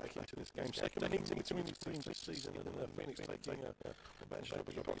their way back into this game. Second meeting between these teams this season, and Phoenix taking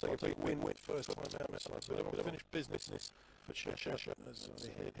a big win first time out. So a bit of unfinished business for Cheshire as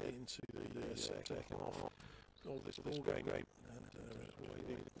they head into the second half of this ball game, and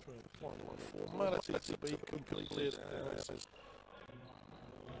waiting for the final formality to be completed. As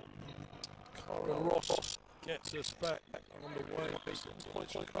Kahron Ross gets us back on the way.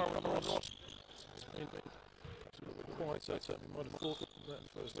 Points on Kahron Ross. It's a little bit quiet, so we might have thought that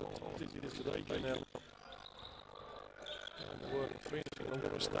first half. Dizzy this today now. And working Phoenix, I'm going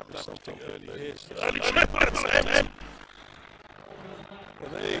to establish something early here. Early trip,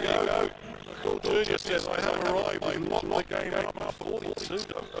 and there you go. Paul Jr. says, I have arrived. We've locked my game up at 42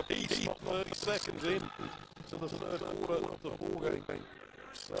 apiece, not 30 seconds in to the third quarter of the ball game.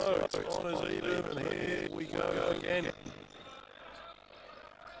 So it's on as even, and here we go again.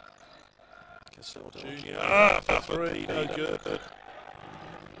 Castle Jr. For 3, no good.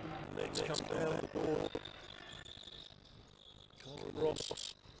 Next comes down the board. Kahron Ross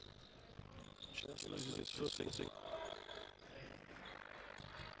just loses his footing.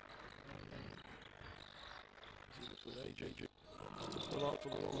 AJ still up for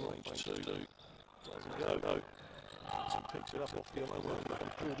the long range 2. Doesn't go. He picks it up off the other one.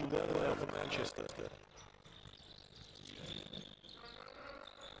 Jordan there for Manchester.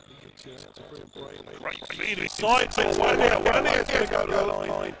 He kicks it out to Brady. Great feed inside to Wandier. He's going to go to the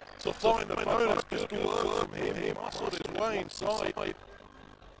line to find the bonus. Good work from him. Muscled his way inside.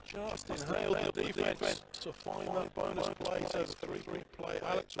 Just inhaled the defense to find that bonus play. So the 3-3 play.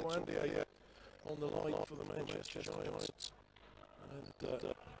 Alex Wandier on the line for the Manchester Giants. And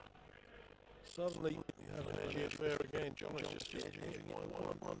suddenly we have an edgy affair again. John is just changing my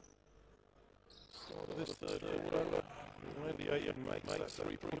 1-1. Start of this third quarter. Wandier makes that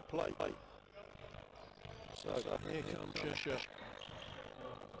 3-3 play. So here comes Cheshire.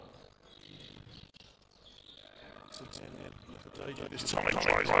 This time he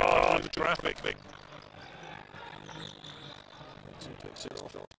tries hard with the traffic. Picks it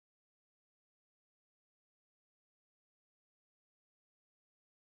off.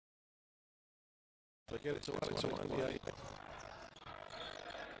 They get it to Wandier.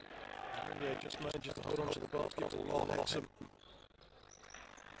 Wandier just manages to hold on to the basketball. Awesome.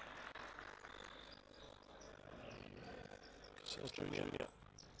 Castle Jr.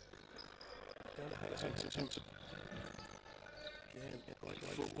 Again, great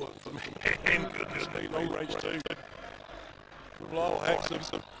footwork from him. Goodness me, long range 2. From Lyle Hexham.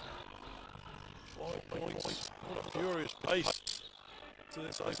 5 points. What a furious pace to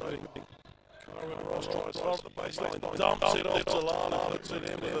this opening. Kahron Ross tries to start the baseline, dumps it off to Lala, puts it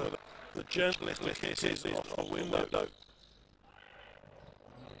in with the gentlest of kisses off the window.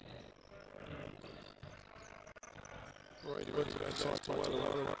 Brady went to the inside to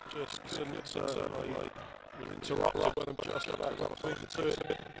Weller, just couldn't certainly was interrupted when I'm just about got a finger to it.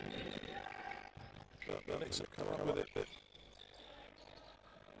 But the Knicks have come up with it.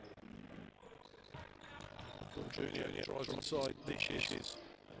 Junior drives inside, dishes.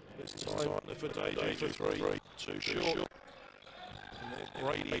 This time for Day for 3, too short. And there's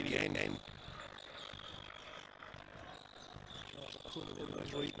Brady again. Just pulling in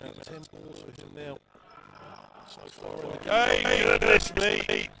those rebounds. 10 balls for him now. So far in the game. Goodness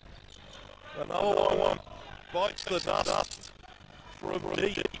me! Another one bites the dust from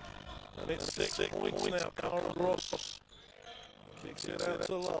deep. And it's 6 points now. Kahron Ross kicks it out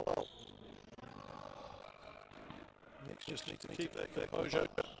to Lowell. Knicks just need to keep their composure.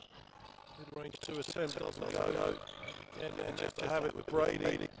 Mid-range 2 attempt doesn't go. Again, they have to have it with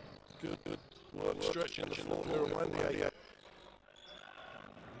Brady. Good work stretching the floor here at Wendy.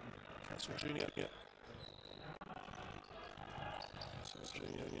 Castle Junior. Castle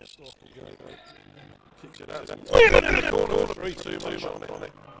Junior, stop and go. Kicks it out. In the corner, 3-2 much on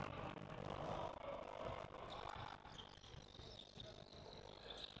it.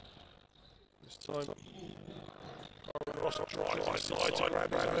 This time, Ross tries inside to grab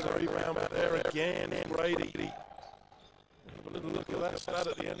his own rebound, but there again, Brady. Have a little look at that stat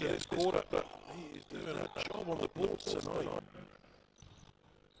at the end of this quarter, but he is doing a job on the boards tonight.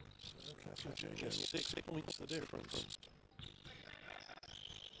 So Castle Junior, 6 points the difference.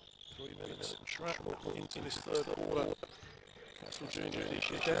 3 minutes and shrapnel into this third quarter. Castle Junior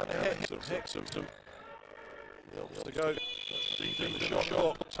dishes down to Hexham. Helps to go. Deep in the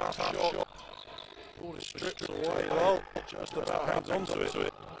shot. Tough shot. Ball is stripped away. Well, just about hangs onto it.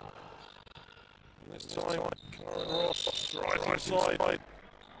 And this time, Kahron Ross right inside.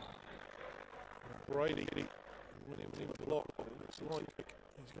 Brady winning the block. It looks like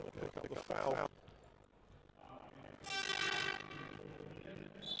he's going to pick up the foul.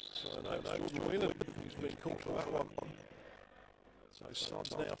 So no, George Whelan, who's been called for that one. So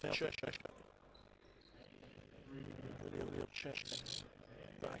subs now for Cheshire. William checks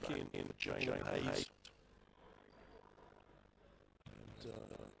back in Jane Hayes.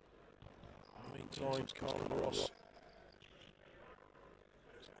 And meantime, Kahron Ross.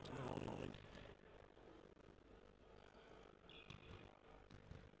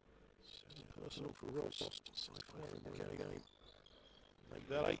 Personal for Ross so far in the game. Make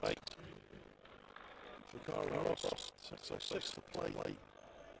that 8 for Kahron Ross. So 6 to play late.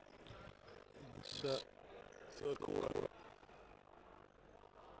 It's third quarter.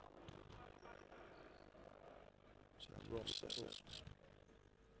 So Ross settles.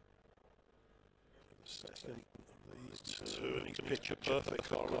 The second of these two, and he's picture perfect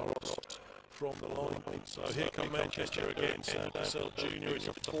Kahron Ross from the line. So here come Manchester again. Sam Junior in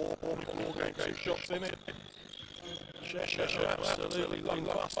your 4 game, 2 shots in it. Cheshire absolutely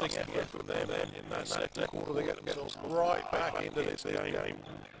lung-busting effort from them in that second quarter. They get themselves right back into this game.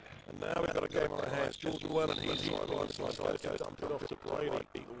 And now we've got a game on our hands. George Whelan, he's sideline to dump it off to Brady.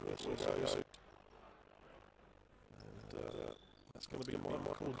 And that's going to be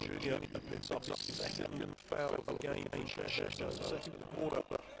Michael Junior. He picks up his second foul of the game in Cheshire. So the second quarter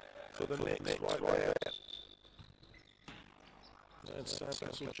for the Knicks right there. And Sam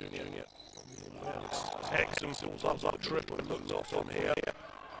Castle Junior. Hexham fills up the triple and looks off from here.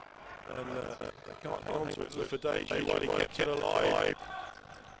 And they can't get onto it. Lufadage, but he kept it alive.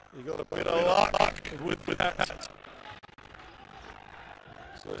 He got a bit of luck with that.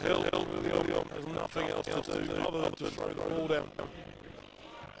 So Hill has nothing else to do other than to throw the ball down.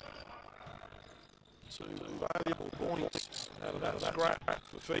 2 valuable points out of that scrap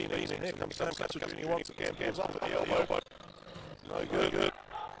for Phoenix. And here comes Sam Castle Junior once again. Pulls up at the elbow. No good.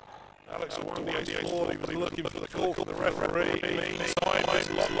 Alex Owandia's scored. He was looking for the call from the referee. Meantime, he's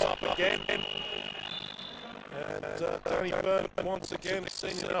locked up again. And Danny Byrne once again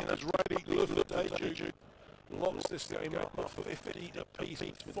seen enough as ready. Lufadage locks this game up for 50 apiece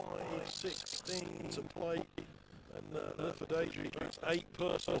with 5:16 to play. And Lufadage gets 8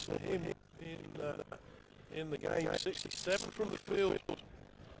 personals for him in the game. 67 from the field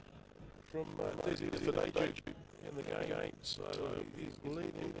from Dizzy Lufadage in the game, so he's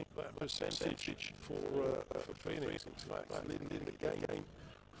leading that percentage for Phoenix. In fact, leading the game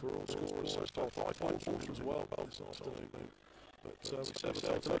for all scorers so far. 5 points as well this afternoon. But we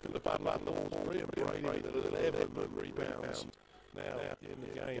said taking the bad landlords, Brady with 11 rebounds now in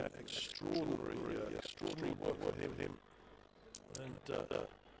the game. Extraordinary work for him. And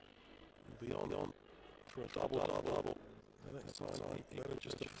beyond for a double. The next time he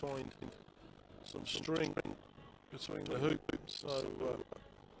manages to find some string between the hoops. So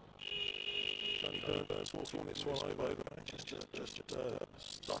Danny Byrne's walking this one over. Just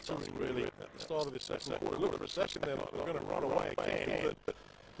stuttering really at the start of the second quarter. Looked for a second there like they were going to run away again, but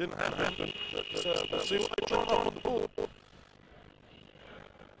didn't happen. But we'll see what they try on the board.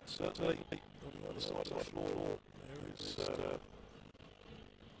 Certainly on the other side of the floor there is on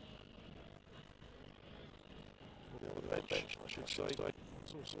the other bench, I should say.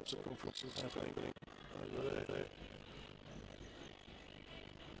 There's all sorts of conferences happening over there.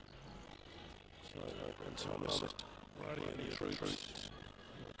 So, Ben Thomas, Brady and the troops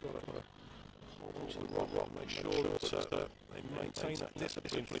got a onto the rock, make sure that they maintain that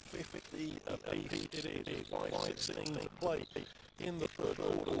discipline. 50 apiece it is, 5-16 to play in the third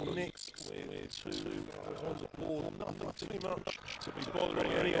quarter. Knicks with 2 fouls on the board, nothing too much to be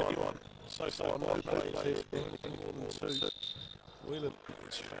bothering anyone. So far, no plays here, anything more than 2. Whelan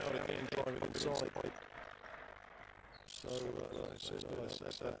is fouled again, driving inside. So,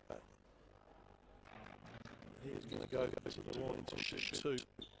 that's that. He's going to go to the line to shoot 2.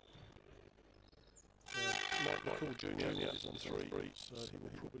 Michael Jr. is on 3, so he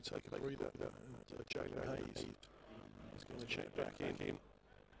will probably take a breather. Jalen Hayes is going to check back in.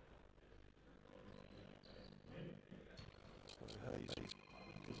 So Hayes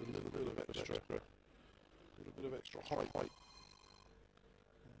gives a little bit of extra height.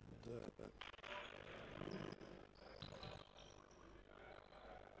 And,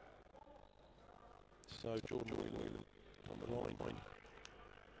 so Jordan Whelan on the line.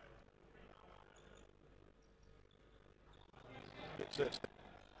 Gets it.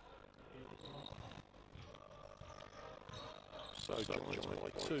 So Giants by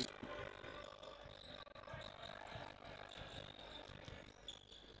 2.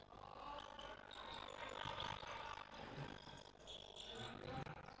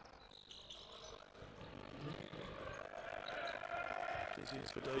 This is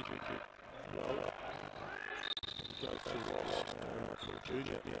for Deji. Well, go for Ross for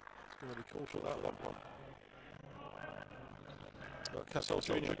Junior. Yeah, it's going to be called for that one. Cassell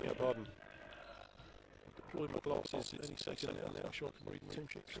Junior, yeah, pardon. Deploy my glasses any second now. I'm sure I can read the team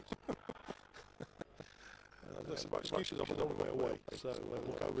sheets. There's some excuses on the way away, so we'll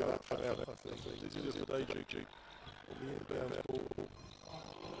go with that for now. I think this is for Deji on the inbound ball.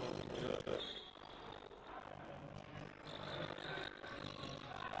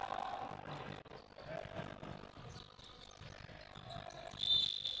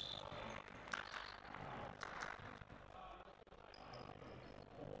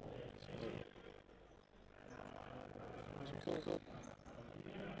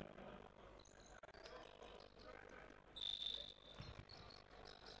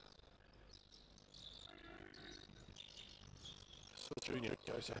 Junior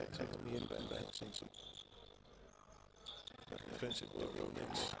goes ahead on the inbound Hexington. Defensive work on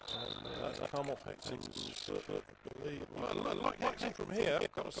Knicks. That's a come off Hexington's foot, I believe. I like Hexington from here,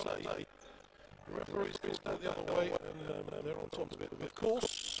 I've got to say. The referee's called that the other way, and they're on top of it. Of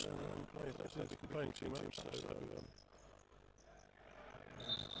course, players don't seem to be complaining too much, so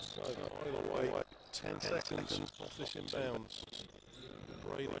either way, 10 seconds off this inbounds.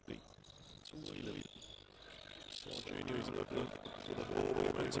 Brady to Whelan. Junior is looking for the ball, he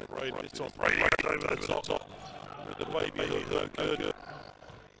moves it, Brady gets on, Brady goes over the top with the baby hook, good.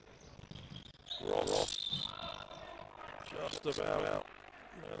 Ross, just about out,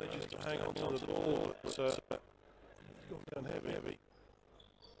 manages to hang on to the ball, but he's gone down heavy.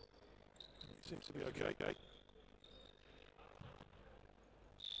 He seems to be okay.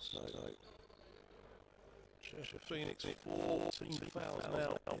 So, Cheshire Phoenix, 14 fouls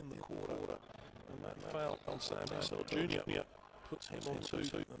now in the quarter. And that foul on Sam Cassell Jr. puts him on 2 and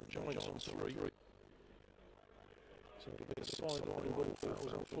the Giants on 3. So it'll be a sideline ball,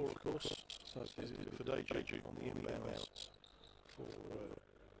 fouls on 4 of course. So it's easy for Deji on the inbounds for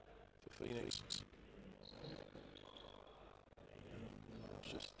Phoenix.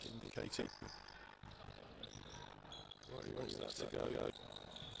 Just indicating where he wants that to go.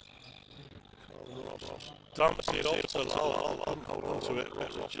 Ross dumps it off to Lowell, hold on to it,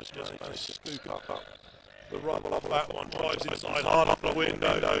 Ross just managed to scoop up the rubble off that one, drives inside, hard off the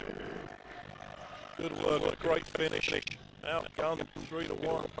window. Good work, a great finish, outgunned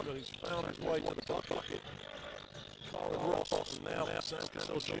 3-1, but he's found his way to the bucket. Kahron Ross, and now Sam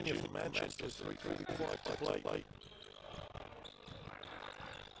Cassell Jr. from Manchester, 3:45 to play.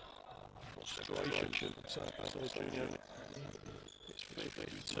 Frustration from Sam Cassell Jr. It's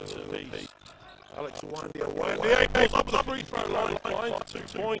 52 apiece. Alex Wandy pulls up the free throw line, finds 2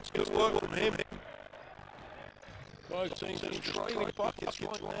 points, good work from him. Both teams are trailing buckets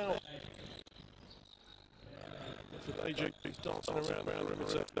right now. For Deji, he's dancing around the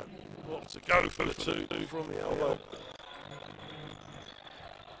perimeter. Wants to go for the 2 from the elbow.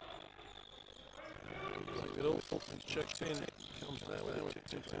 Take it off, he's checked in, comes down with it,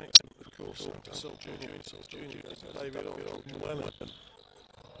 tipped into Nixon, of course. Cassell Jr. goes to David Whelan.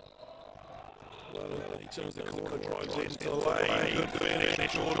 Well, he turns the corner, drives into the lane, good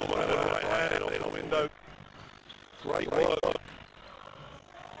finish, Jordan Whelan right hand off the window. Great work.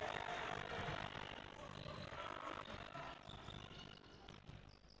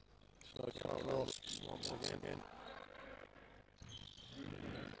 So Kahron Ross once again.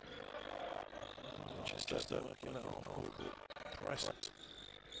 Chester making that half-court press.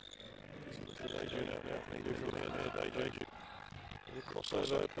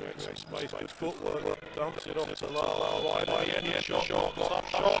 Crossover, creates some space, good footwork, dumps it off to Lara, right at the end, shot, tough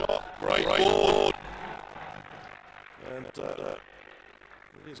shot, great board. And it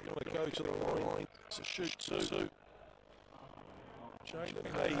is going to go to the line to shoot two.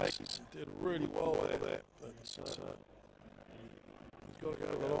 Jalen Hayes did really well there, but he's got to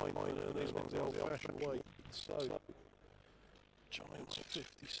go to the line and these ones the old-fashioned way. So, Giants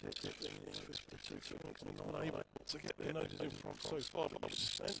 56, 52 points, not able to get their noses in front so far, but you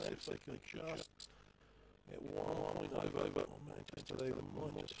sense if they can just get 1 point over on Manchester, they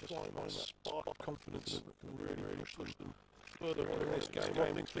might just find that spark of confidence that can really push them further on in this game.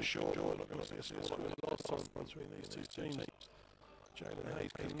 One thing's for sure, we're not going to see a score like the last time between these two teams. Jalen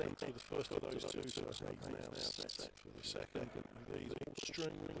Hayes connects with the first of those two, so Hayes now set for the second. These all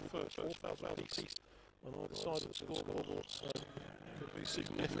string with the first 4 fouls out east on either side of the scoreboard, so could be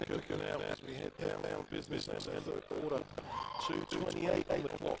significant now as we head down business in the third quarter. 2:28 on the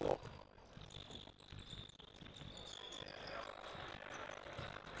clock.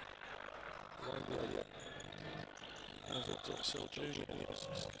 Junior.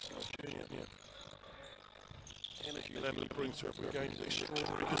 Energy level he brings to every game is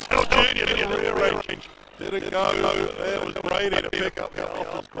extraordinary. Junior in the rear range. Didn't go. There was Brady to pick up the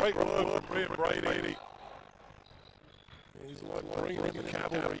offense. Great work from Brady. He's like bringing in the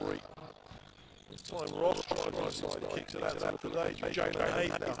cavalry. This time Ross tries right side, kicks it out to today. Jalen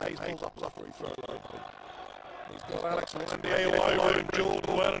Hayes. Now Hayes pulls up a free throw line. He's got Alex Landier all over him.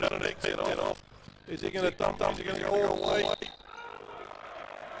 Jordan Wellington and nicks it off. Is he going to dump? Is he going to go all the way?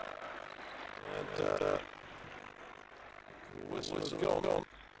 And the whistle has gone.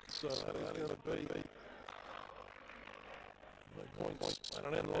 So that is going to be no points and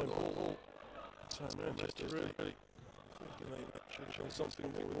an end-line ball. So Manchester really thinking they should have done something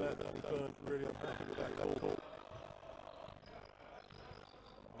more with that. Danny Byrne really unhappy with that call.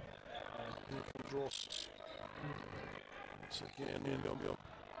 Here comes Ross. Once again, Yum.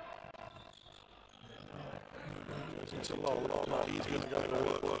 Into low, he's going to go to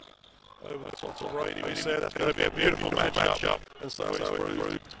work over the top of Brady. We said that's going to be a beautiful matchup, and so it's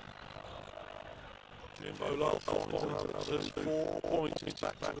proved. Jimbo Love into 4 points, he's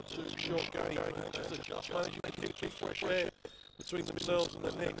back to the 2-shot game. Manchester just managing to keep fresh air between themselves and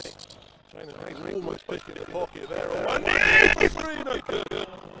the Knicks. Jalen Hayes almost picking the pocket there. One three, no good.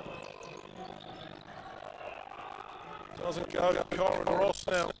 Doesn't go. Kahron Ross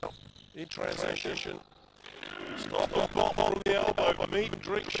now in transition. Stop and pop from the elbow, meet and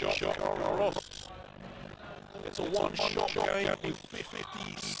drink shot, Kahron Ross. It's a one-shot game with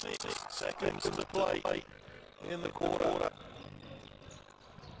 56 seconds to play in the quarter.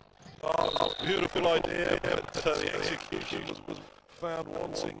 Oh, it was a beautiful idea, but the execution was found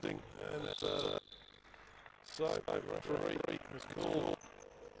wanting. And so, the referee was called.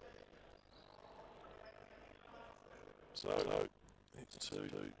 So, it's 2. It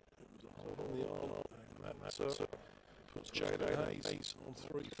was a hold on the arm. So puts Jalen Hayes on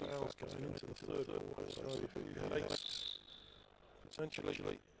 3 fouls going into the third quarter. So Hayes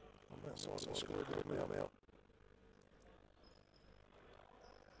potentially on that side of the scoreboard now.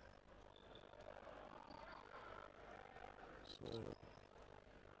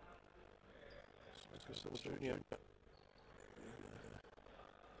 So Junior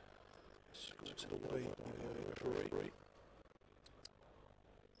scoots it away by the referee.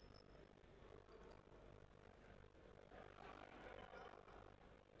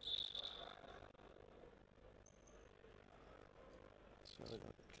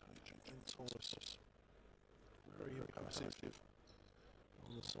 Thomas, very impassive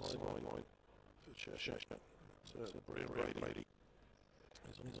on the sideline for Cheshire. So Brady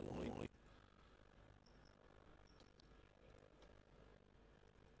is on his line.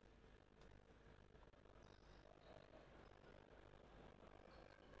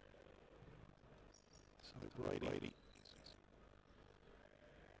 So Brady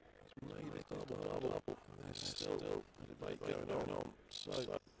has made it double. There's still a debate going on. So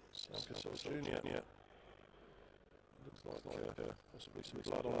Junior, looks like possibly some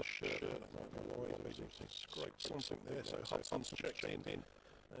blood on his shirt. I don't know why he's scraped something there. So Hudson's checked in, and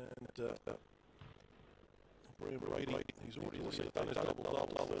Brady, he's already done his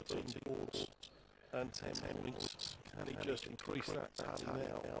double, 13 boards and 10 points. Can he just increase that tally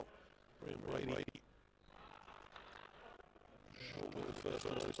now? Brady, short with the first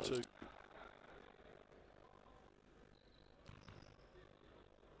of those 2.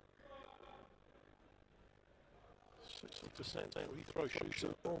 60% free throw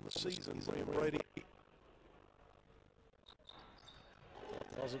shooter on the season, Brady.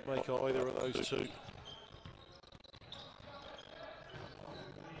 Doesn't make either of those two.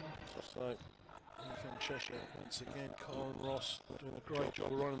 So, here from Cheshire, once again, Kahron Ross doing a great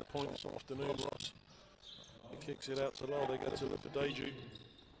job of running the point this afternoon. Ross he kicks it out to Lowell, they go to Lefadeju.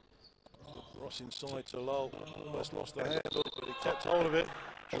 Ross inside to Lowell, almost lost the handle, but he kept hold of it,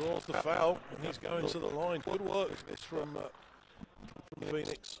 draws the foul, and he's going to the line. Good work this from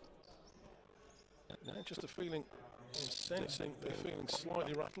Phoenix. Manchester feeling, sensing they're feeling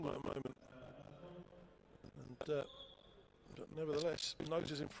slightly rattled at the moment. And but nevertheless,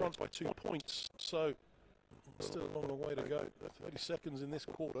 noses in front by 2 points, so still a long way to go. 30 seconds in this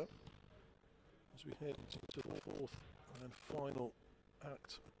quarter as we head into the fourth and final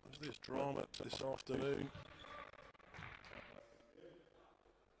act of this drama this afternoon.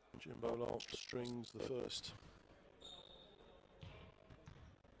 Jimbo Lyle strings the first.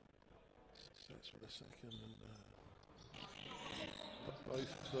 Sets for the second, and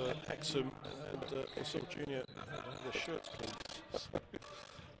both Hexham and Castle Jr. had their shirts cleaned. So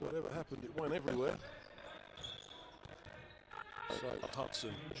whatever happened, it went everywhere. So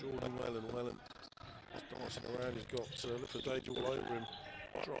Hudson, Jordan Wellen dancing around. He's got Lefadeju all over him.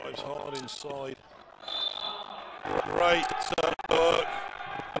 Drives hard inside. Great work.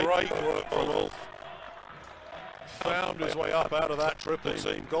 Great work from Ulf. Found his way up out of that triple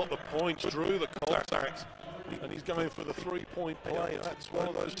team. Got the points. Drew the contact. And he's going for the 3-point play. That's one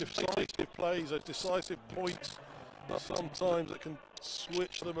of those decisive plays, those decisive points. Sometimes that can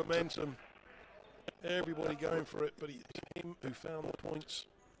switch the momentum. Everybody going for it, but him who found the points.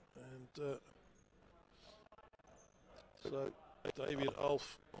 And so David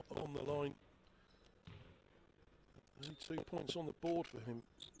Ulf on the line. Only 2 points on the board for him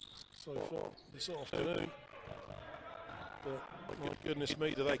so far this afternoon. But my goodness me,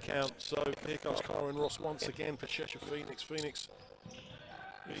 do they count. So here comes Kahron Ross once again for Cheshire Phoenix. Phoenix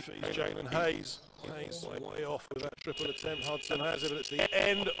feeds Jalen Hayes. Hayes way off with that triple attempt. Hudson has it, but it's the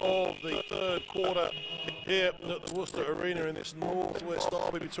end of the third quarter here at the Worcester Arena in this northwest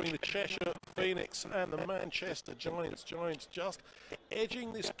derby between the Cheshire Phoenix and the Manchester Giants. Giants just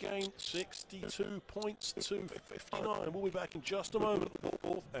edging this game 62 points to 59. We'll be back in just a moment for the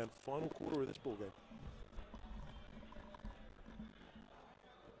fourth and final quarter of this ball game.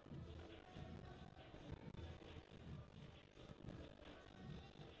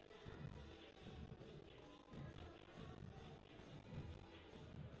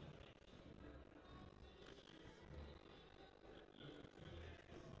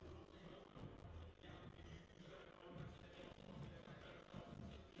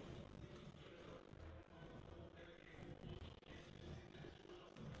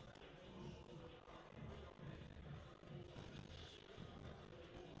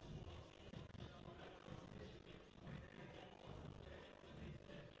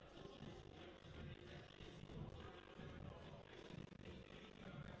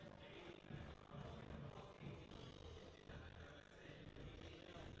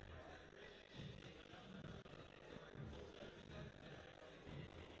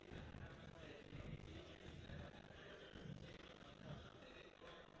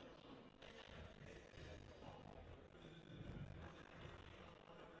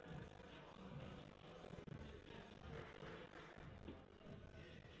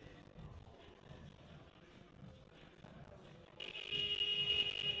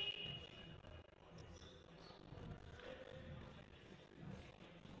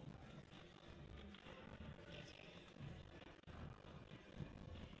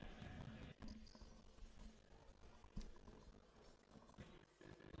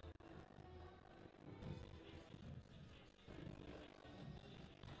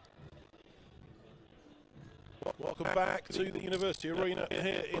 Welcome back to the University Arena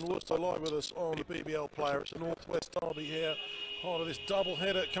here in Worcester. Live with us on the BBL Player. It's the Northwest Derby here, part of this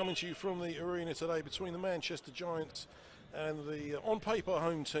double-header coming to you from the arena today between the Manchester Giants and the on-paper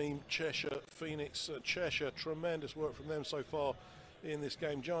home team, Cheshire Phoenix. Cheshire, tremendous work from them so far in this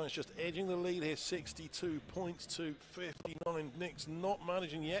game. Giants just edging the lead here, 62 points to 59. Knicks not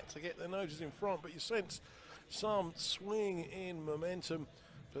managing yet to get their noses in front, but you sense some swing in momentum.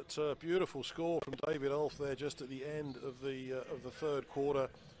 But beautiful score from David Ulf there just at the end of the third quarter.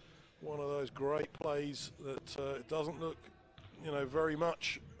 One of those great plays that doesn't look, very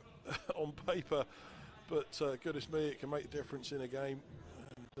much on paper, but goodness me, it can make a difference in a game.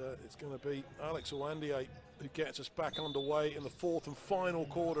 And it's going to be Alex Owandiye who gets us back underway in the fourth and final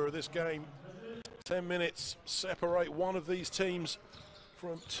quarter of this game. 10 minutes separate one of these teams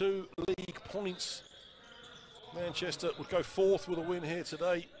from 2 league points. Manchester would go fourth with a win here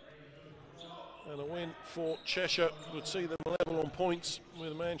today. And a win for Cheshire would see them level on points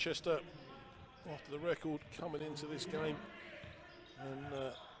with Manchester after the record coming into this game. And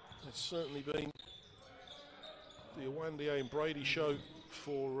it's certainly been the Owandier and Brady show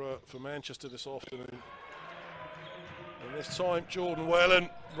for Manchester this afternoon. And this time Jordan Whelan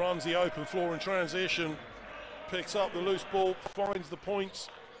runs the open floor in transition, picks up the loose ball, finds the points.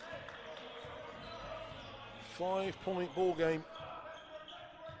 5-point ball game.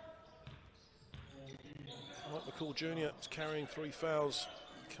 Mike McCall Jr. is carrying 3 fouls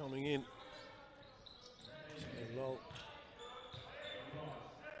coming in. So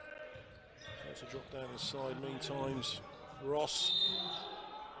that's a drop down his side. Meantime, Ross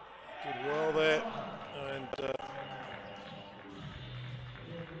did well there, and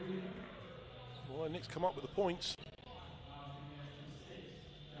well, Nick's come up with the points.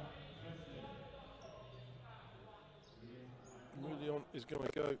 Mulion is going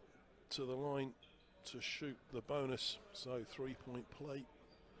to go to the line to shoot the bonus, so 3-point play.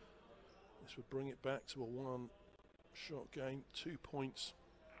 This would bring it back to a 1-shot game, 2 points.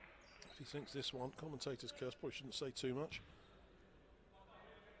 If he thinks this one, commentator's curse, probably shouldn't say too much.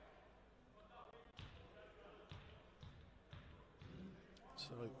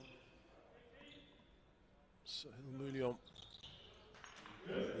 So Mulion,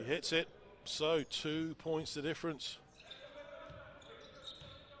 he hits it, so 2 points the difference.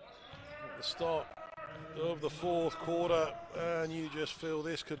 At the start of the 4th quarter, and you just feel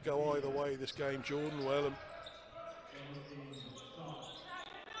this could go either way, this game. Jordan Whelan,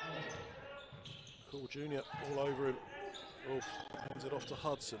 Cole Jr. all over him. Wolf hands it off to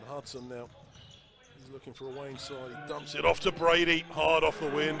Hudson. Hudson now, he's looking for a Wayne side. He dumps it off to Brady, hard off the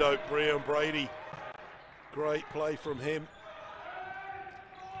window. Brian Brady, great play from him.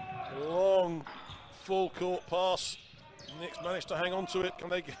 Long full court pass. Knicks managed to hang on to it. Can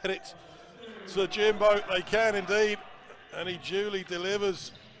they get it to Jimbo? They can indeed, and he duly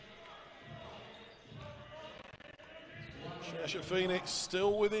delivers. Cheshire Phoenix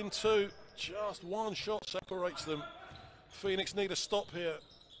still within 2, just 1 shot separates them. Phoenix need a stop here.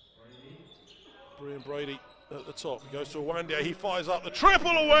 Brian Brady at the top, he goes to Owandier, he fires up the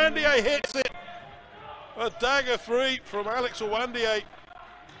triple, Owandier hits it. A dagger 3 from Alex Owandier.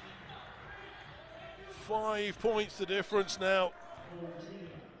 5 points the difference now.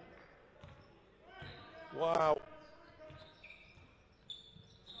 Wow.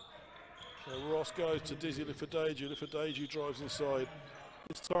 So Ross goes to Dizzy Lifideju. Lifideju drives inside.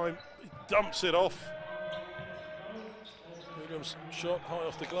 This time he dumps it off. Williams shot high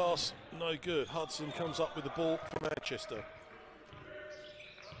off the glass, no good. Hudson comes up with the ball for Manchester.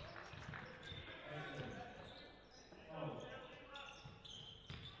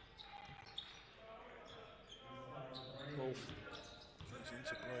 Wolf goes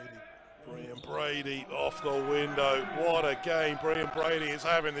into Brady. Brian Brady off the window. What a game Brian Brady is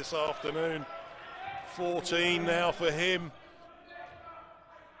having this afternoon. 14 now for him.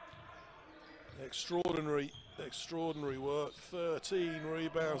 Extraordinary work. 13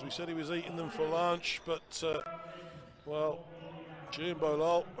 rebounds. We said he was eating them for lunch, but well, Jimbo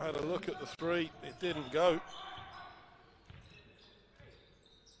Lal had a look at the 3. It didn't go.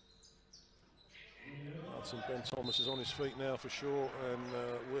 Ben Thomas is on his feet now for sure, and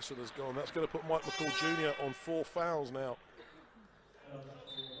whistle has gone. That's going to put Mike McCall Jr. on 4 fouls now.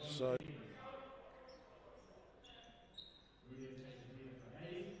 So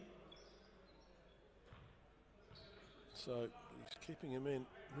he's keeping him in.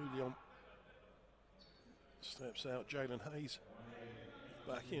 Mulion steps out. Jalen Hayes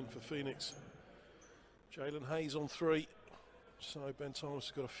back in for Phoenix. Jalen Hayes on 3. So Ben Thomas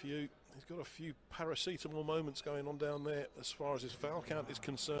has got a few. He's got a few paracetamol moments going on down there as far as his foul count is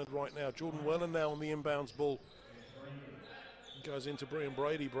concerned right now. Jordan Whelan now on the inbounds ball. Goes into Brian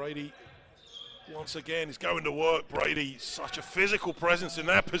Brady. Brady once again is going to work. Brady, such a physical presence in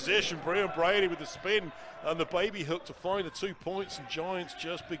that position. Brian Brady with the spin and the baby hook to find the 2 points, and Giants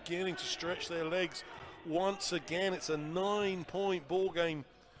just beginning to stretch their legs once again. It's a 9-point ball game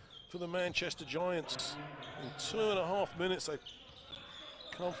for the Manchester Giants. In 2.5 minutes, they've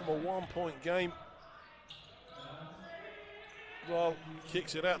come from a 1-point game. Well,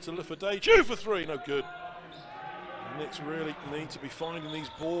 kicks it out to Lifideju for 3, no good. The Knicks really need to be finding these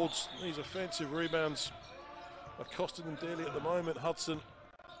boards. These offensive rebounds are costing them dearly at the moment. Hudson.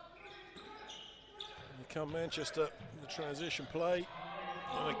 Here come Manchester in the transition play.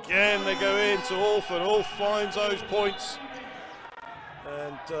 And again they go into Wolf, and Wolf finds those points.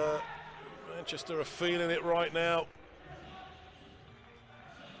 And Manchester are feeling it right now.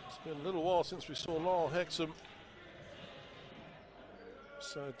 It's been a little while since we saw Lyle Hexham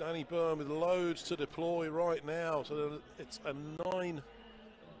So Danny Byrne with loads to deploy right now. So it's a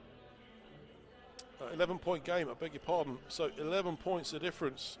 11-point game, I beg your pardon. So 11 points the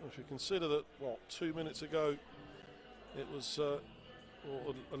difference. If you consider that, what, 2 minutes ago, it was, or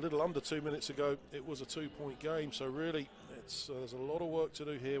a little under 2 minutes ago, it was a 2-point game. So really, it's there's a lot of work to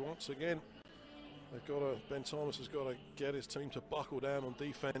do here. Once again, Ben Thomas has got to get his team to buckle down on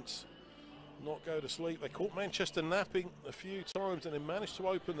defence, not go to sleep. They caught Manchester napping a few times and they managed to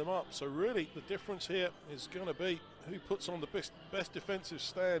open them up. So really, the difference here is going to be who puts on the best defensive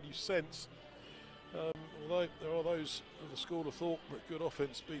stand. You sense. Although there are those of the school of thought that good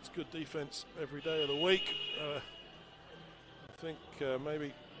offense beats good defense every day of the week, I think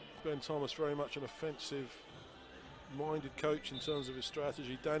maybe Ben Thomas very much an offensive-minded coach in terms of his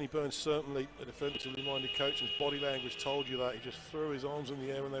strategy. Danny Byrne certainly a defensively minded coach, and his body language told you that. He just threw his arms in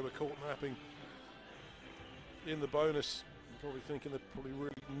the air when they were caught napping. In the bonus, probably thinking there's probably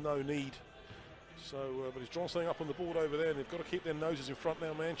really no need. So, but he's drawn something up on the board over there, and they've got to keep their noses in front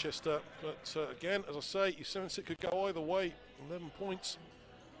now, Manchester. But again, as I say, your 7-6 could go either way. 11 points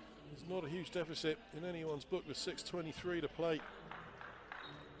is not a huge deficit in anyone's book with 6:23 to play.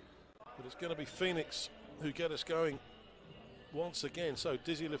 But it's going to be Phoenix who get us going once again. So,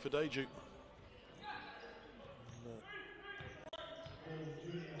 Dizzy Lifideju.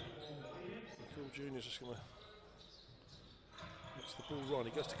 Phil Jr.'s just going to... the ball run.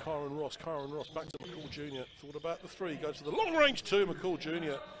 He goes to Kahron Ross. Kahron Ross back to McCall Jr. Thought about the three. Goes to the long range two. McCall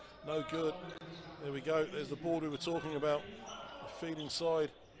Jr. No good. There we go. There's the ball we were talking about. The feed inside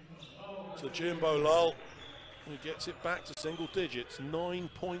to Jimbo Lull. He gets it back to single digits. 9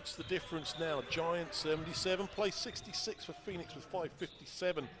 points the difference now. Giants 77. Play 66 for Phoenix with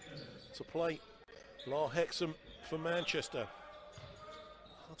 5:57 to play. Lyle Hexham for Manchester.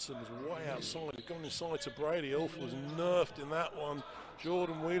 Hudson was way outside, had gone inside to Brady. Ulf was nerfed in that one.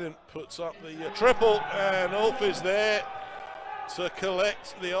 Jordan Whelan puts up the triple, and Ulf is there to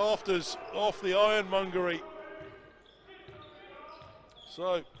collect the afters off the ironmongery.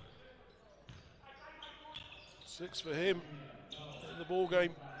 So, 6 for him in the ball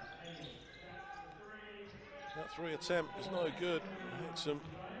game. That 3 attempt is no good. Hexham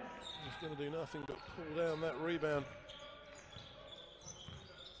is going to do nothing but pull down that rebound.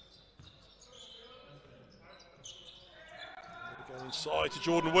 Inside to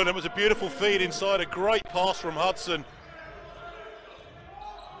Jordan Whelan. It was a beautiful feed inside, a great pass from Hudson.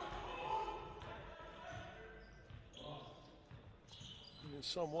 And in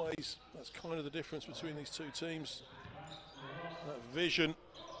some ways, that's kind of the difference between these two teams. That vision.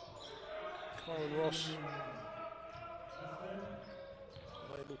 Kahron Ross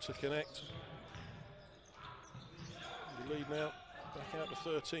able to connect. The lead now. Back out to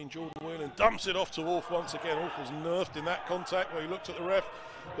 13, Jordan Whelan dumps it off to Wolf once again. Wolf was nerfed in that contact where he looked at the ref.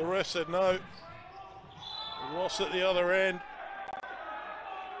 The ref said no. Ross at the other end.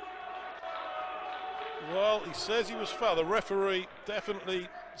 Well, he says he was fouled. The referee definitely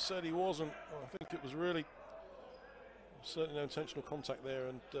said he wasn't. I think it was really certainly no intentional contact there,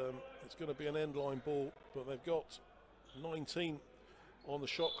 and it's going to be an end line ball, but they've got 19 on the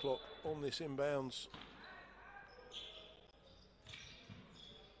shot clock on this inbounds.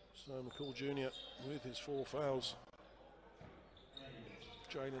 So McCall Jr. with his 4 fouls.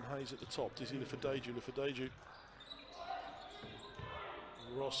 Jalen Hayes at the top. Dizzy Lifideju.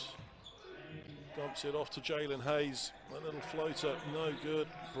 Ross dumps it off to Jalen Hayes. A little floater, no good.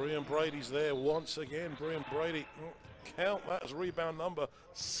 Brian Brady's there once again. Brian Brady, count that as rebound number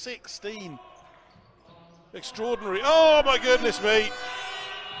 16. Extraordinary. Oh my goodness me.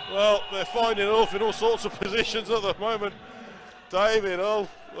 Well, they're finding Ulf in all sorts of positions at the moment. David Ulf,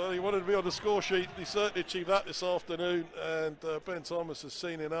 well, he wanted to be on the score sheet. He certainly achieved that this afternoon, and Ben Thomas has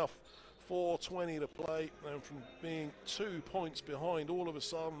seen enough. 4:20 to play, and from being 2 points behind, all of a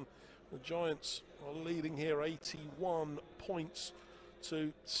sudden the Giants are leading here 81 points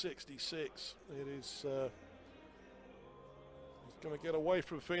to 66. It is going to get away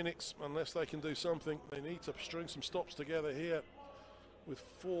from Phoenix unless they can do something. They need to string some stops together here with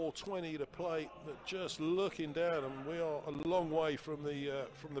 4:20 to play. But just looking down, and we are a long way from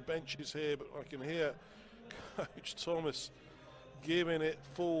the benches here, but I can hear Coach Thomas giving it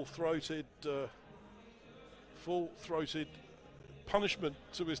full-throated punishment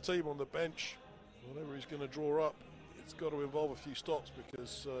to his team on the bench. Whatever he's going to draw up, it's got to involve a few stops,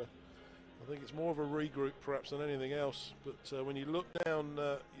 because I think it's more of a regroup perhaps than anything else. But when you look down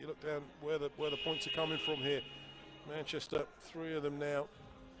where the points are coming from here. Manchester, 3 of them now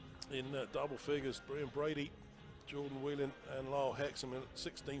in double figures. Brian Brady, Jordan Whelan and Lyle Hexham at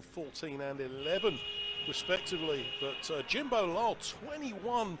 16, 14 and 11 respectively. But Jimbo Lyle,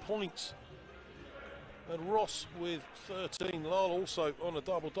 21 points. And Ross with 13. Lyle also on a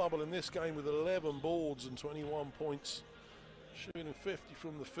double-double in this game with 11 boards and 21 points. Shooting 50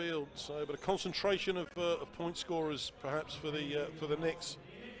 from the field. So, but a concentration of point scorers perhaps for the Knicks.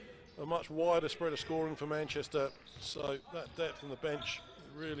 A much wider spread of scoring for Manchester. So that depth on the bench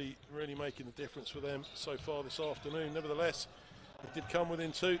really making the difference for them so far this afternoon. Nevertheless, it did come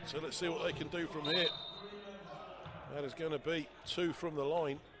within 2, so let's see what they can do from here. That is going to be 2 from the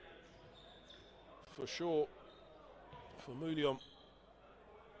line for sure for Moulion.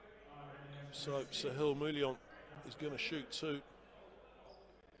 So Sahil Moulion is going to shoot 2. And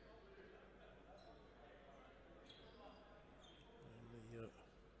the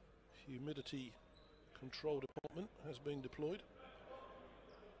humidity control department has been deployed.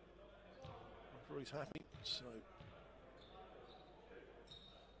 Referee's happy, so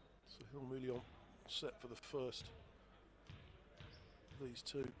Sahil Moulion set for the first of these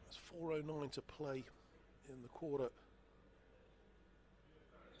 2. It's 4:09 to play in the quarter.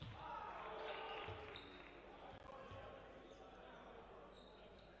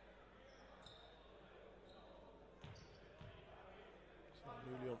 So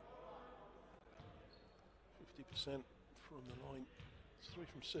Moulion, 50% from the line. It's 3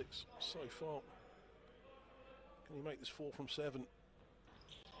 from 6 so far. Can he make this 4 from 7?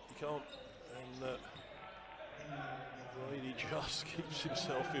 He can't. And Brady just keeps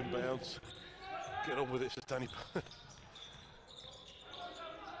himself in bounds. Get on with it, says Danny.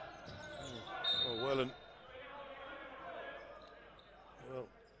 Oh, Wellen. Well,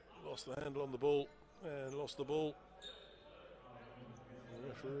 lost the handle on the ball and lost the ball. The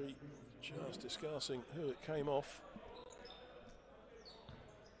referee just discussing who it came off.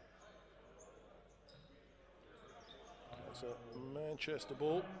 It's a Manchester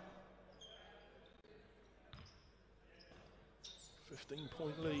ball.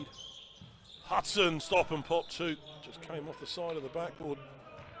 15-point lead. Hudson, stop and pop 2. Just came off the side of the backboard.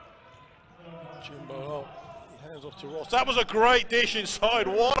 Jimbo, he hands off to Ross. That was a great dish inside.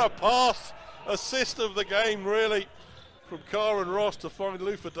 What a pass. Assist of the game, really, from Kahron Ross to find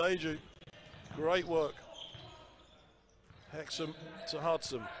Lufadeju. Great work. Hexham to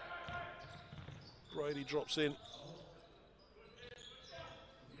Hudson. Brady drops in.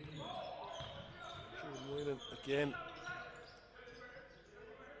 Jordan Whelan again.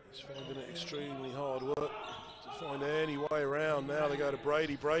 He's finding it extremely hard work to find any way around. Now they go to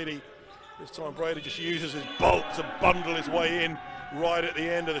Brady. Brady, this time Brady just uses his bulk to bundle his way in right at the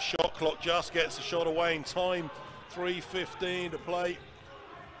end of the shot clock. Just gets the shot away in time. 3:15 to play.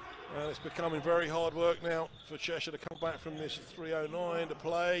 And it's becoming very hard work now for Cheshire to come back from this. 3:09 to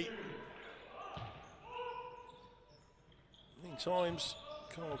play. Meantime,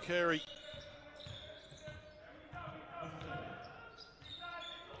 Carl Carey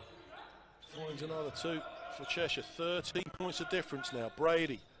finds another 2 for Cheshire. 13 points of difference now.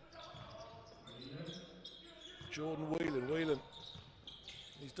 Brady. Jordan Whelan.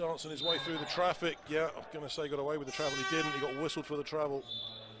 He's dancing his way through the traffic. Yeah, I'm going to say got away with the travel. He didn't. He got whistled for the travel.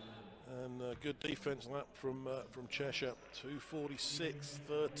 And good defense on that from Cheshire. 2:46,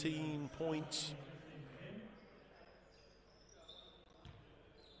 13 points.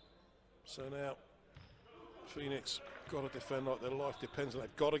 So now Phoenix got to defend like their life depends on it.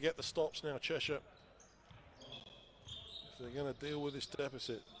 They've got to get the stops now, Cheshire, if they're going to deal with this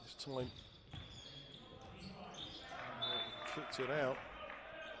deficit this time. Kicked it out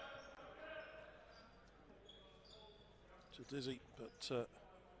to Dizzy, but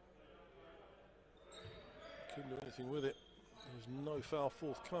couldn't do anything with it. There's no foul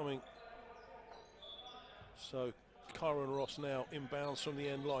forthcoming. So Kahron Ross now inbounds from the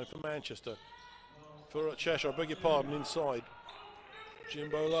end line for Manchester. For Cheshire, I beg your pardon, inside.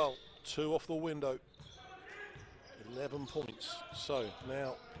 Jimbo Lyle, 2 off the window. 11 points. So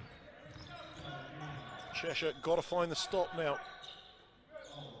now Cheshire got to find the stop now.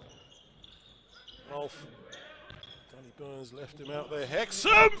 Alf. Danny Burns left him out there.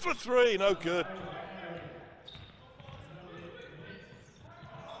 Hexham for 3, no good.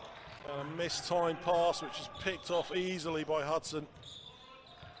 And a mistimed pass which is picked off easily by Hudson.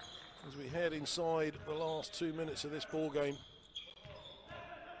 As we head inside the last 2 minutes of this ball game.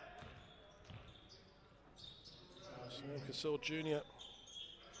 So Cassell Jr.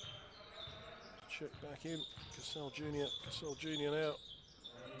 Check back in. Cassell Jr. now.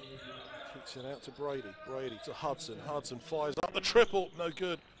 Kicks it out to Brady. Brady to Hudson. Hudson fires up the triple. No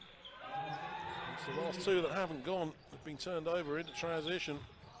good. It's the last 2 that haven't gone. Have been turned over into transition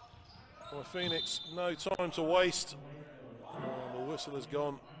by Phoenix. No time to waste. The whistle has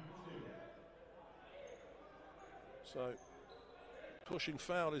gone. So pushing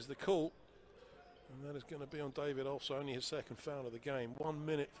foul is the call, and that is going to be on David Olf's, only his second foul of the game. 1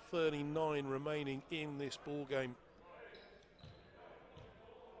 minute 39 remaining in this ball game.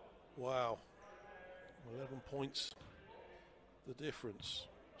 Wow, 11 points the difference.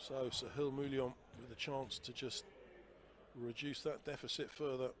 So Sahil Moulion with a chance to just reduce that deficit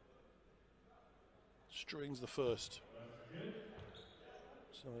further. Strings the first.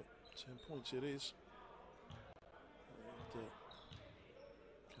 So 10 points it is. And,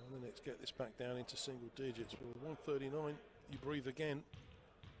 can the Knicks get this back down into single digits? With 139, you breathe again.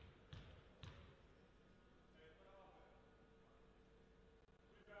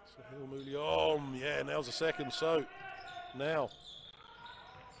 Sahil Moulion, yeah, now's the second. So now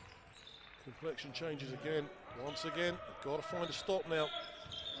complexion changes again. Once again, got to find a stop now.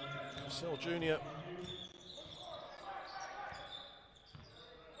 Cassell Jr.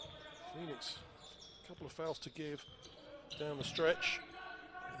 Phoenix, a couple of fouls to give down the stretch.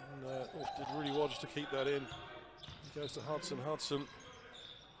 And Olf did really well just to keep that in. He goes to Hudson. Hudson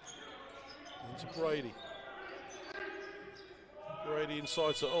into Brady. Brady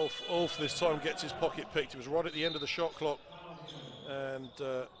inside to Olf. Olf this time gets his pocket picked. He was right at the end of the shot clock. And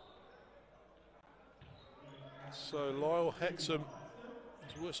so Lyle Hexham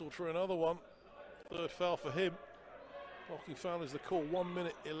has whistled for another one. Third foul for him. Blocking foul is the call. 1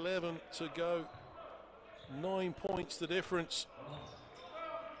 minute 11 to go. 9 points the difference.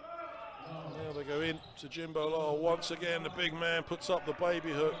 Now they go in to Jimbo Lyle. Once again, the big man puts up the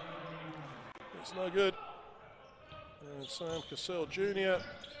baby hook. It's no good. And Sam Cassell Jr.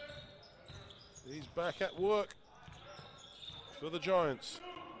 He's back at work for the Giants.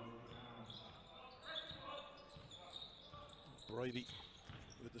 Brady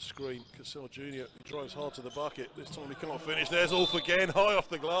with the screen. Cassell Jr. He drives hard to the bucket. This time he can't finish. There's Olf again, high off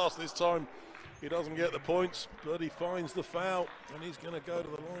the glass. This time he doesn't get the points, but he finds the foul, and he's going to go to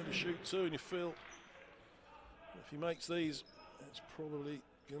the line to shoot too. And you feel if he makes these, it's probably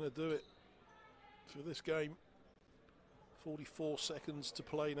going to do it for this game. 44 seconds to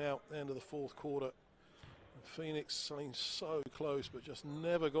play now, end of the fourth quarter. And Phoenix staying so close, but just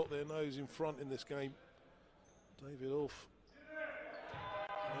never got their nose in front in this game. David Olf.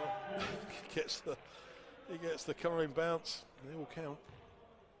 Well, he gets the kind bounce. They all count.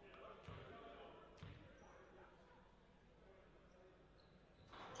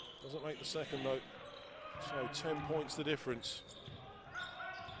 Doesn't make the second though. So 10 points the difference.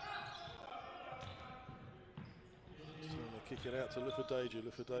 So they kick it out to Lufadaju.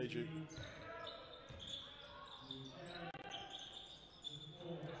 Lufadaju.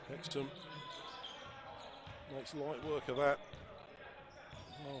 Hexham makes light work of that.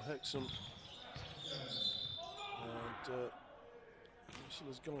 Oh, Hexham. And whistle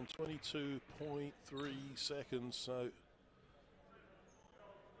has gone 22.3 seconds, so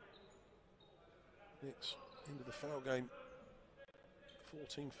Knicks into the foul game.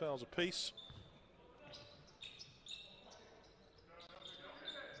 14 fouls apiece.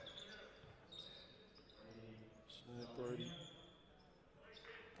 So Brody.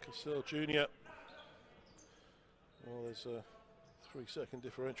 Cassell Jr. Well, there's a 3-second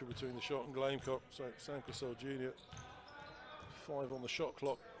differential between the shot and Gamecock. So Sam Cassell Jr. 5 on the shot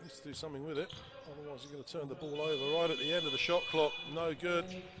clock. Needs to do something with it. Otherwise he's going to turn the ball over right at the end of the shot clock. No good.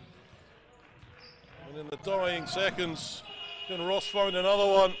 And in the dying seconds, can Ross find another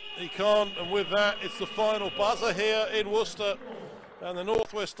one? He can't, and with that, it's the final buzzer here in Worcester. And the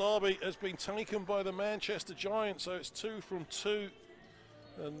Northwest Derby has been taken by the Manchester Giants, so it's 2 from 2.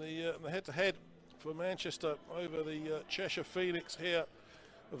 And the head-to-head for Manchester over the Cheshire Phoenix here.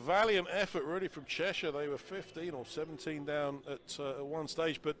 A valiant effort really from Cheshire. They were 15 or 17 down at one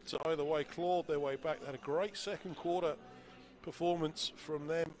stage, but either way clawed their way back. They had a great second quarter performance from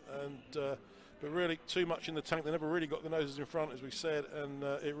them, and but really too much in the tank. They never really got the noses in front, as we said, and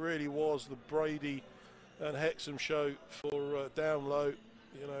it really was the Brady and Hexham show for down low,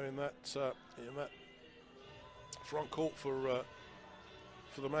 you know, in that front court for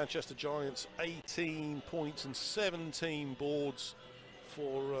the Manchester Giants. 18 points and 17 boards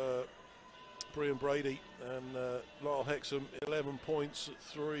for Brian Brady, and Lyle Hexham 11 points,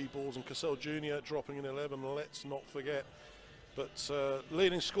 3 balls, and Cassell Jr. dropping in 11. Let's not forget. But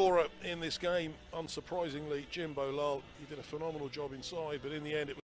leading scorer in this game, unsurprisingly, Jimbo Lyle. He did a phenomenal job inside, but in the end it was